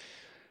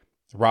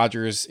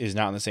 Rodgers is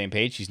not on the same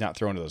page. He's not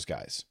throwing to those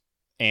guys.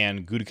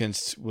 And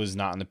Gutekunst was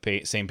not on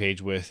the same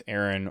page with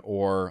Aaron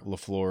or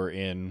LaFleur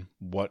in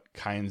what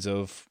kinds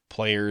of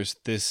players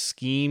this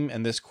scheme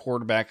and this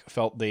quarterback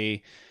felt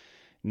they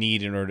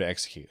need in order to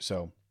execute.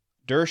 So,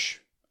 Dersh,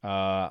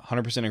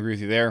 100% agree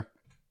with you there.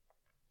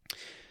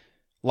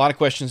 A lot of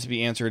questions to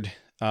be answered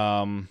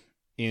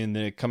in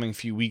the coming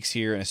few weeks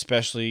here, and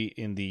especially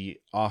in the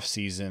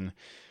offseason.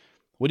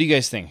 What do you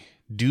guys think?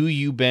 Do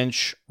you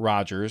bench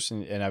Rodgers?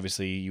 And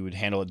obviously you would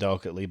handle it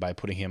delicately by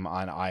putting him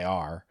on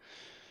IR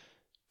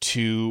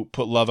to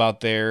put Love out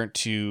there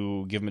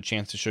to give him a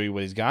chance to show you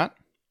what he's got?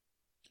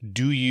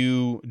 Do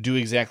you do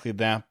exactly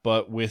that,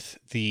 but with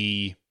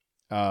the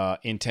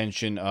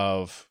intention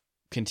of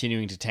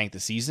continuing to tank the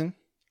season?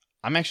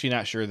 I'm actually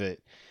not sure that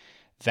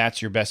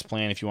that's your best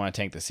plan if you want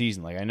to tank the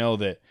season. Like, I know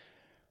that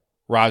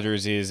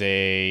Rodgers is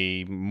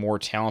a more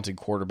talented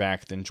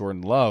quarterback than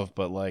Jordan Love,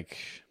 but like,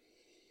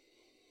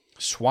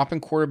 swapping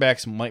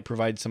quarterbacks might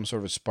provide some sort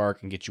of a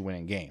spark and get you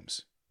winning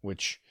games,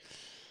 which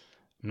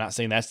I'm not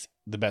saying that's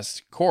the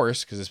best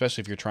course, because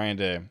especially if you're trying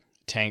to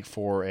tank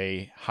for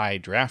a high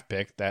draft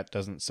pick, that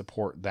doesn't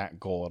support that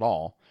goal at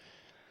all.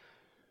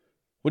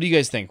 What do you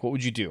guys think? What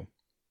would you do?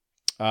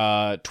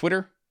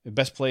 Twitter, the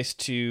best place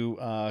to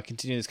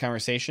continue this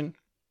conversation,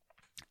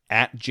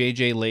 at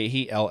JJ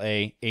Lahey,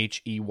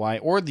 Lahey,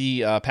 or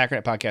the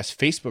Packernet Podcast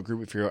Facebook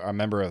group if you're a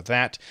member of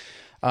that.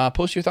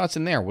 Post your thoughts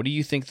in there. What do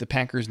you think the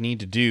Packers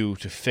need to do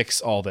to fix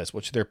all this?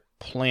 What should their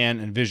plan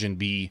and vision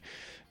be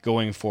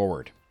going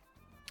forward?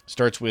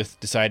 Starts with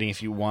deciding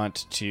if you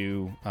want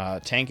to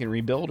tank and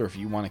rebuild, or if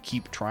you want to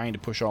keep trying to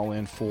push all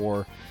in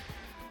for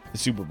the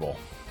Super Bowl,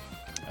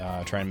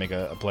 trying to make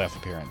a playoff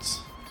appearance.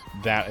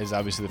 That is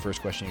obviously the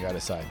first question you got to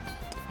decide.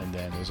 And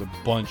then there's a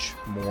bunch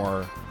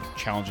more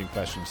challenging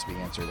questions to be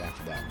answered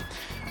after that.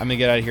 I'm going to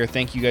get out of here.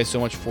 Thank you guys so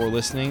much for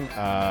listening. You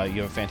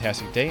have a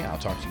fantastic day. I'll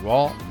talk to you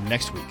all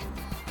next week.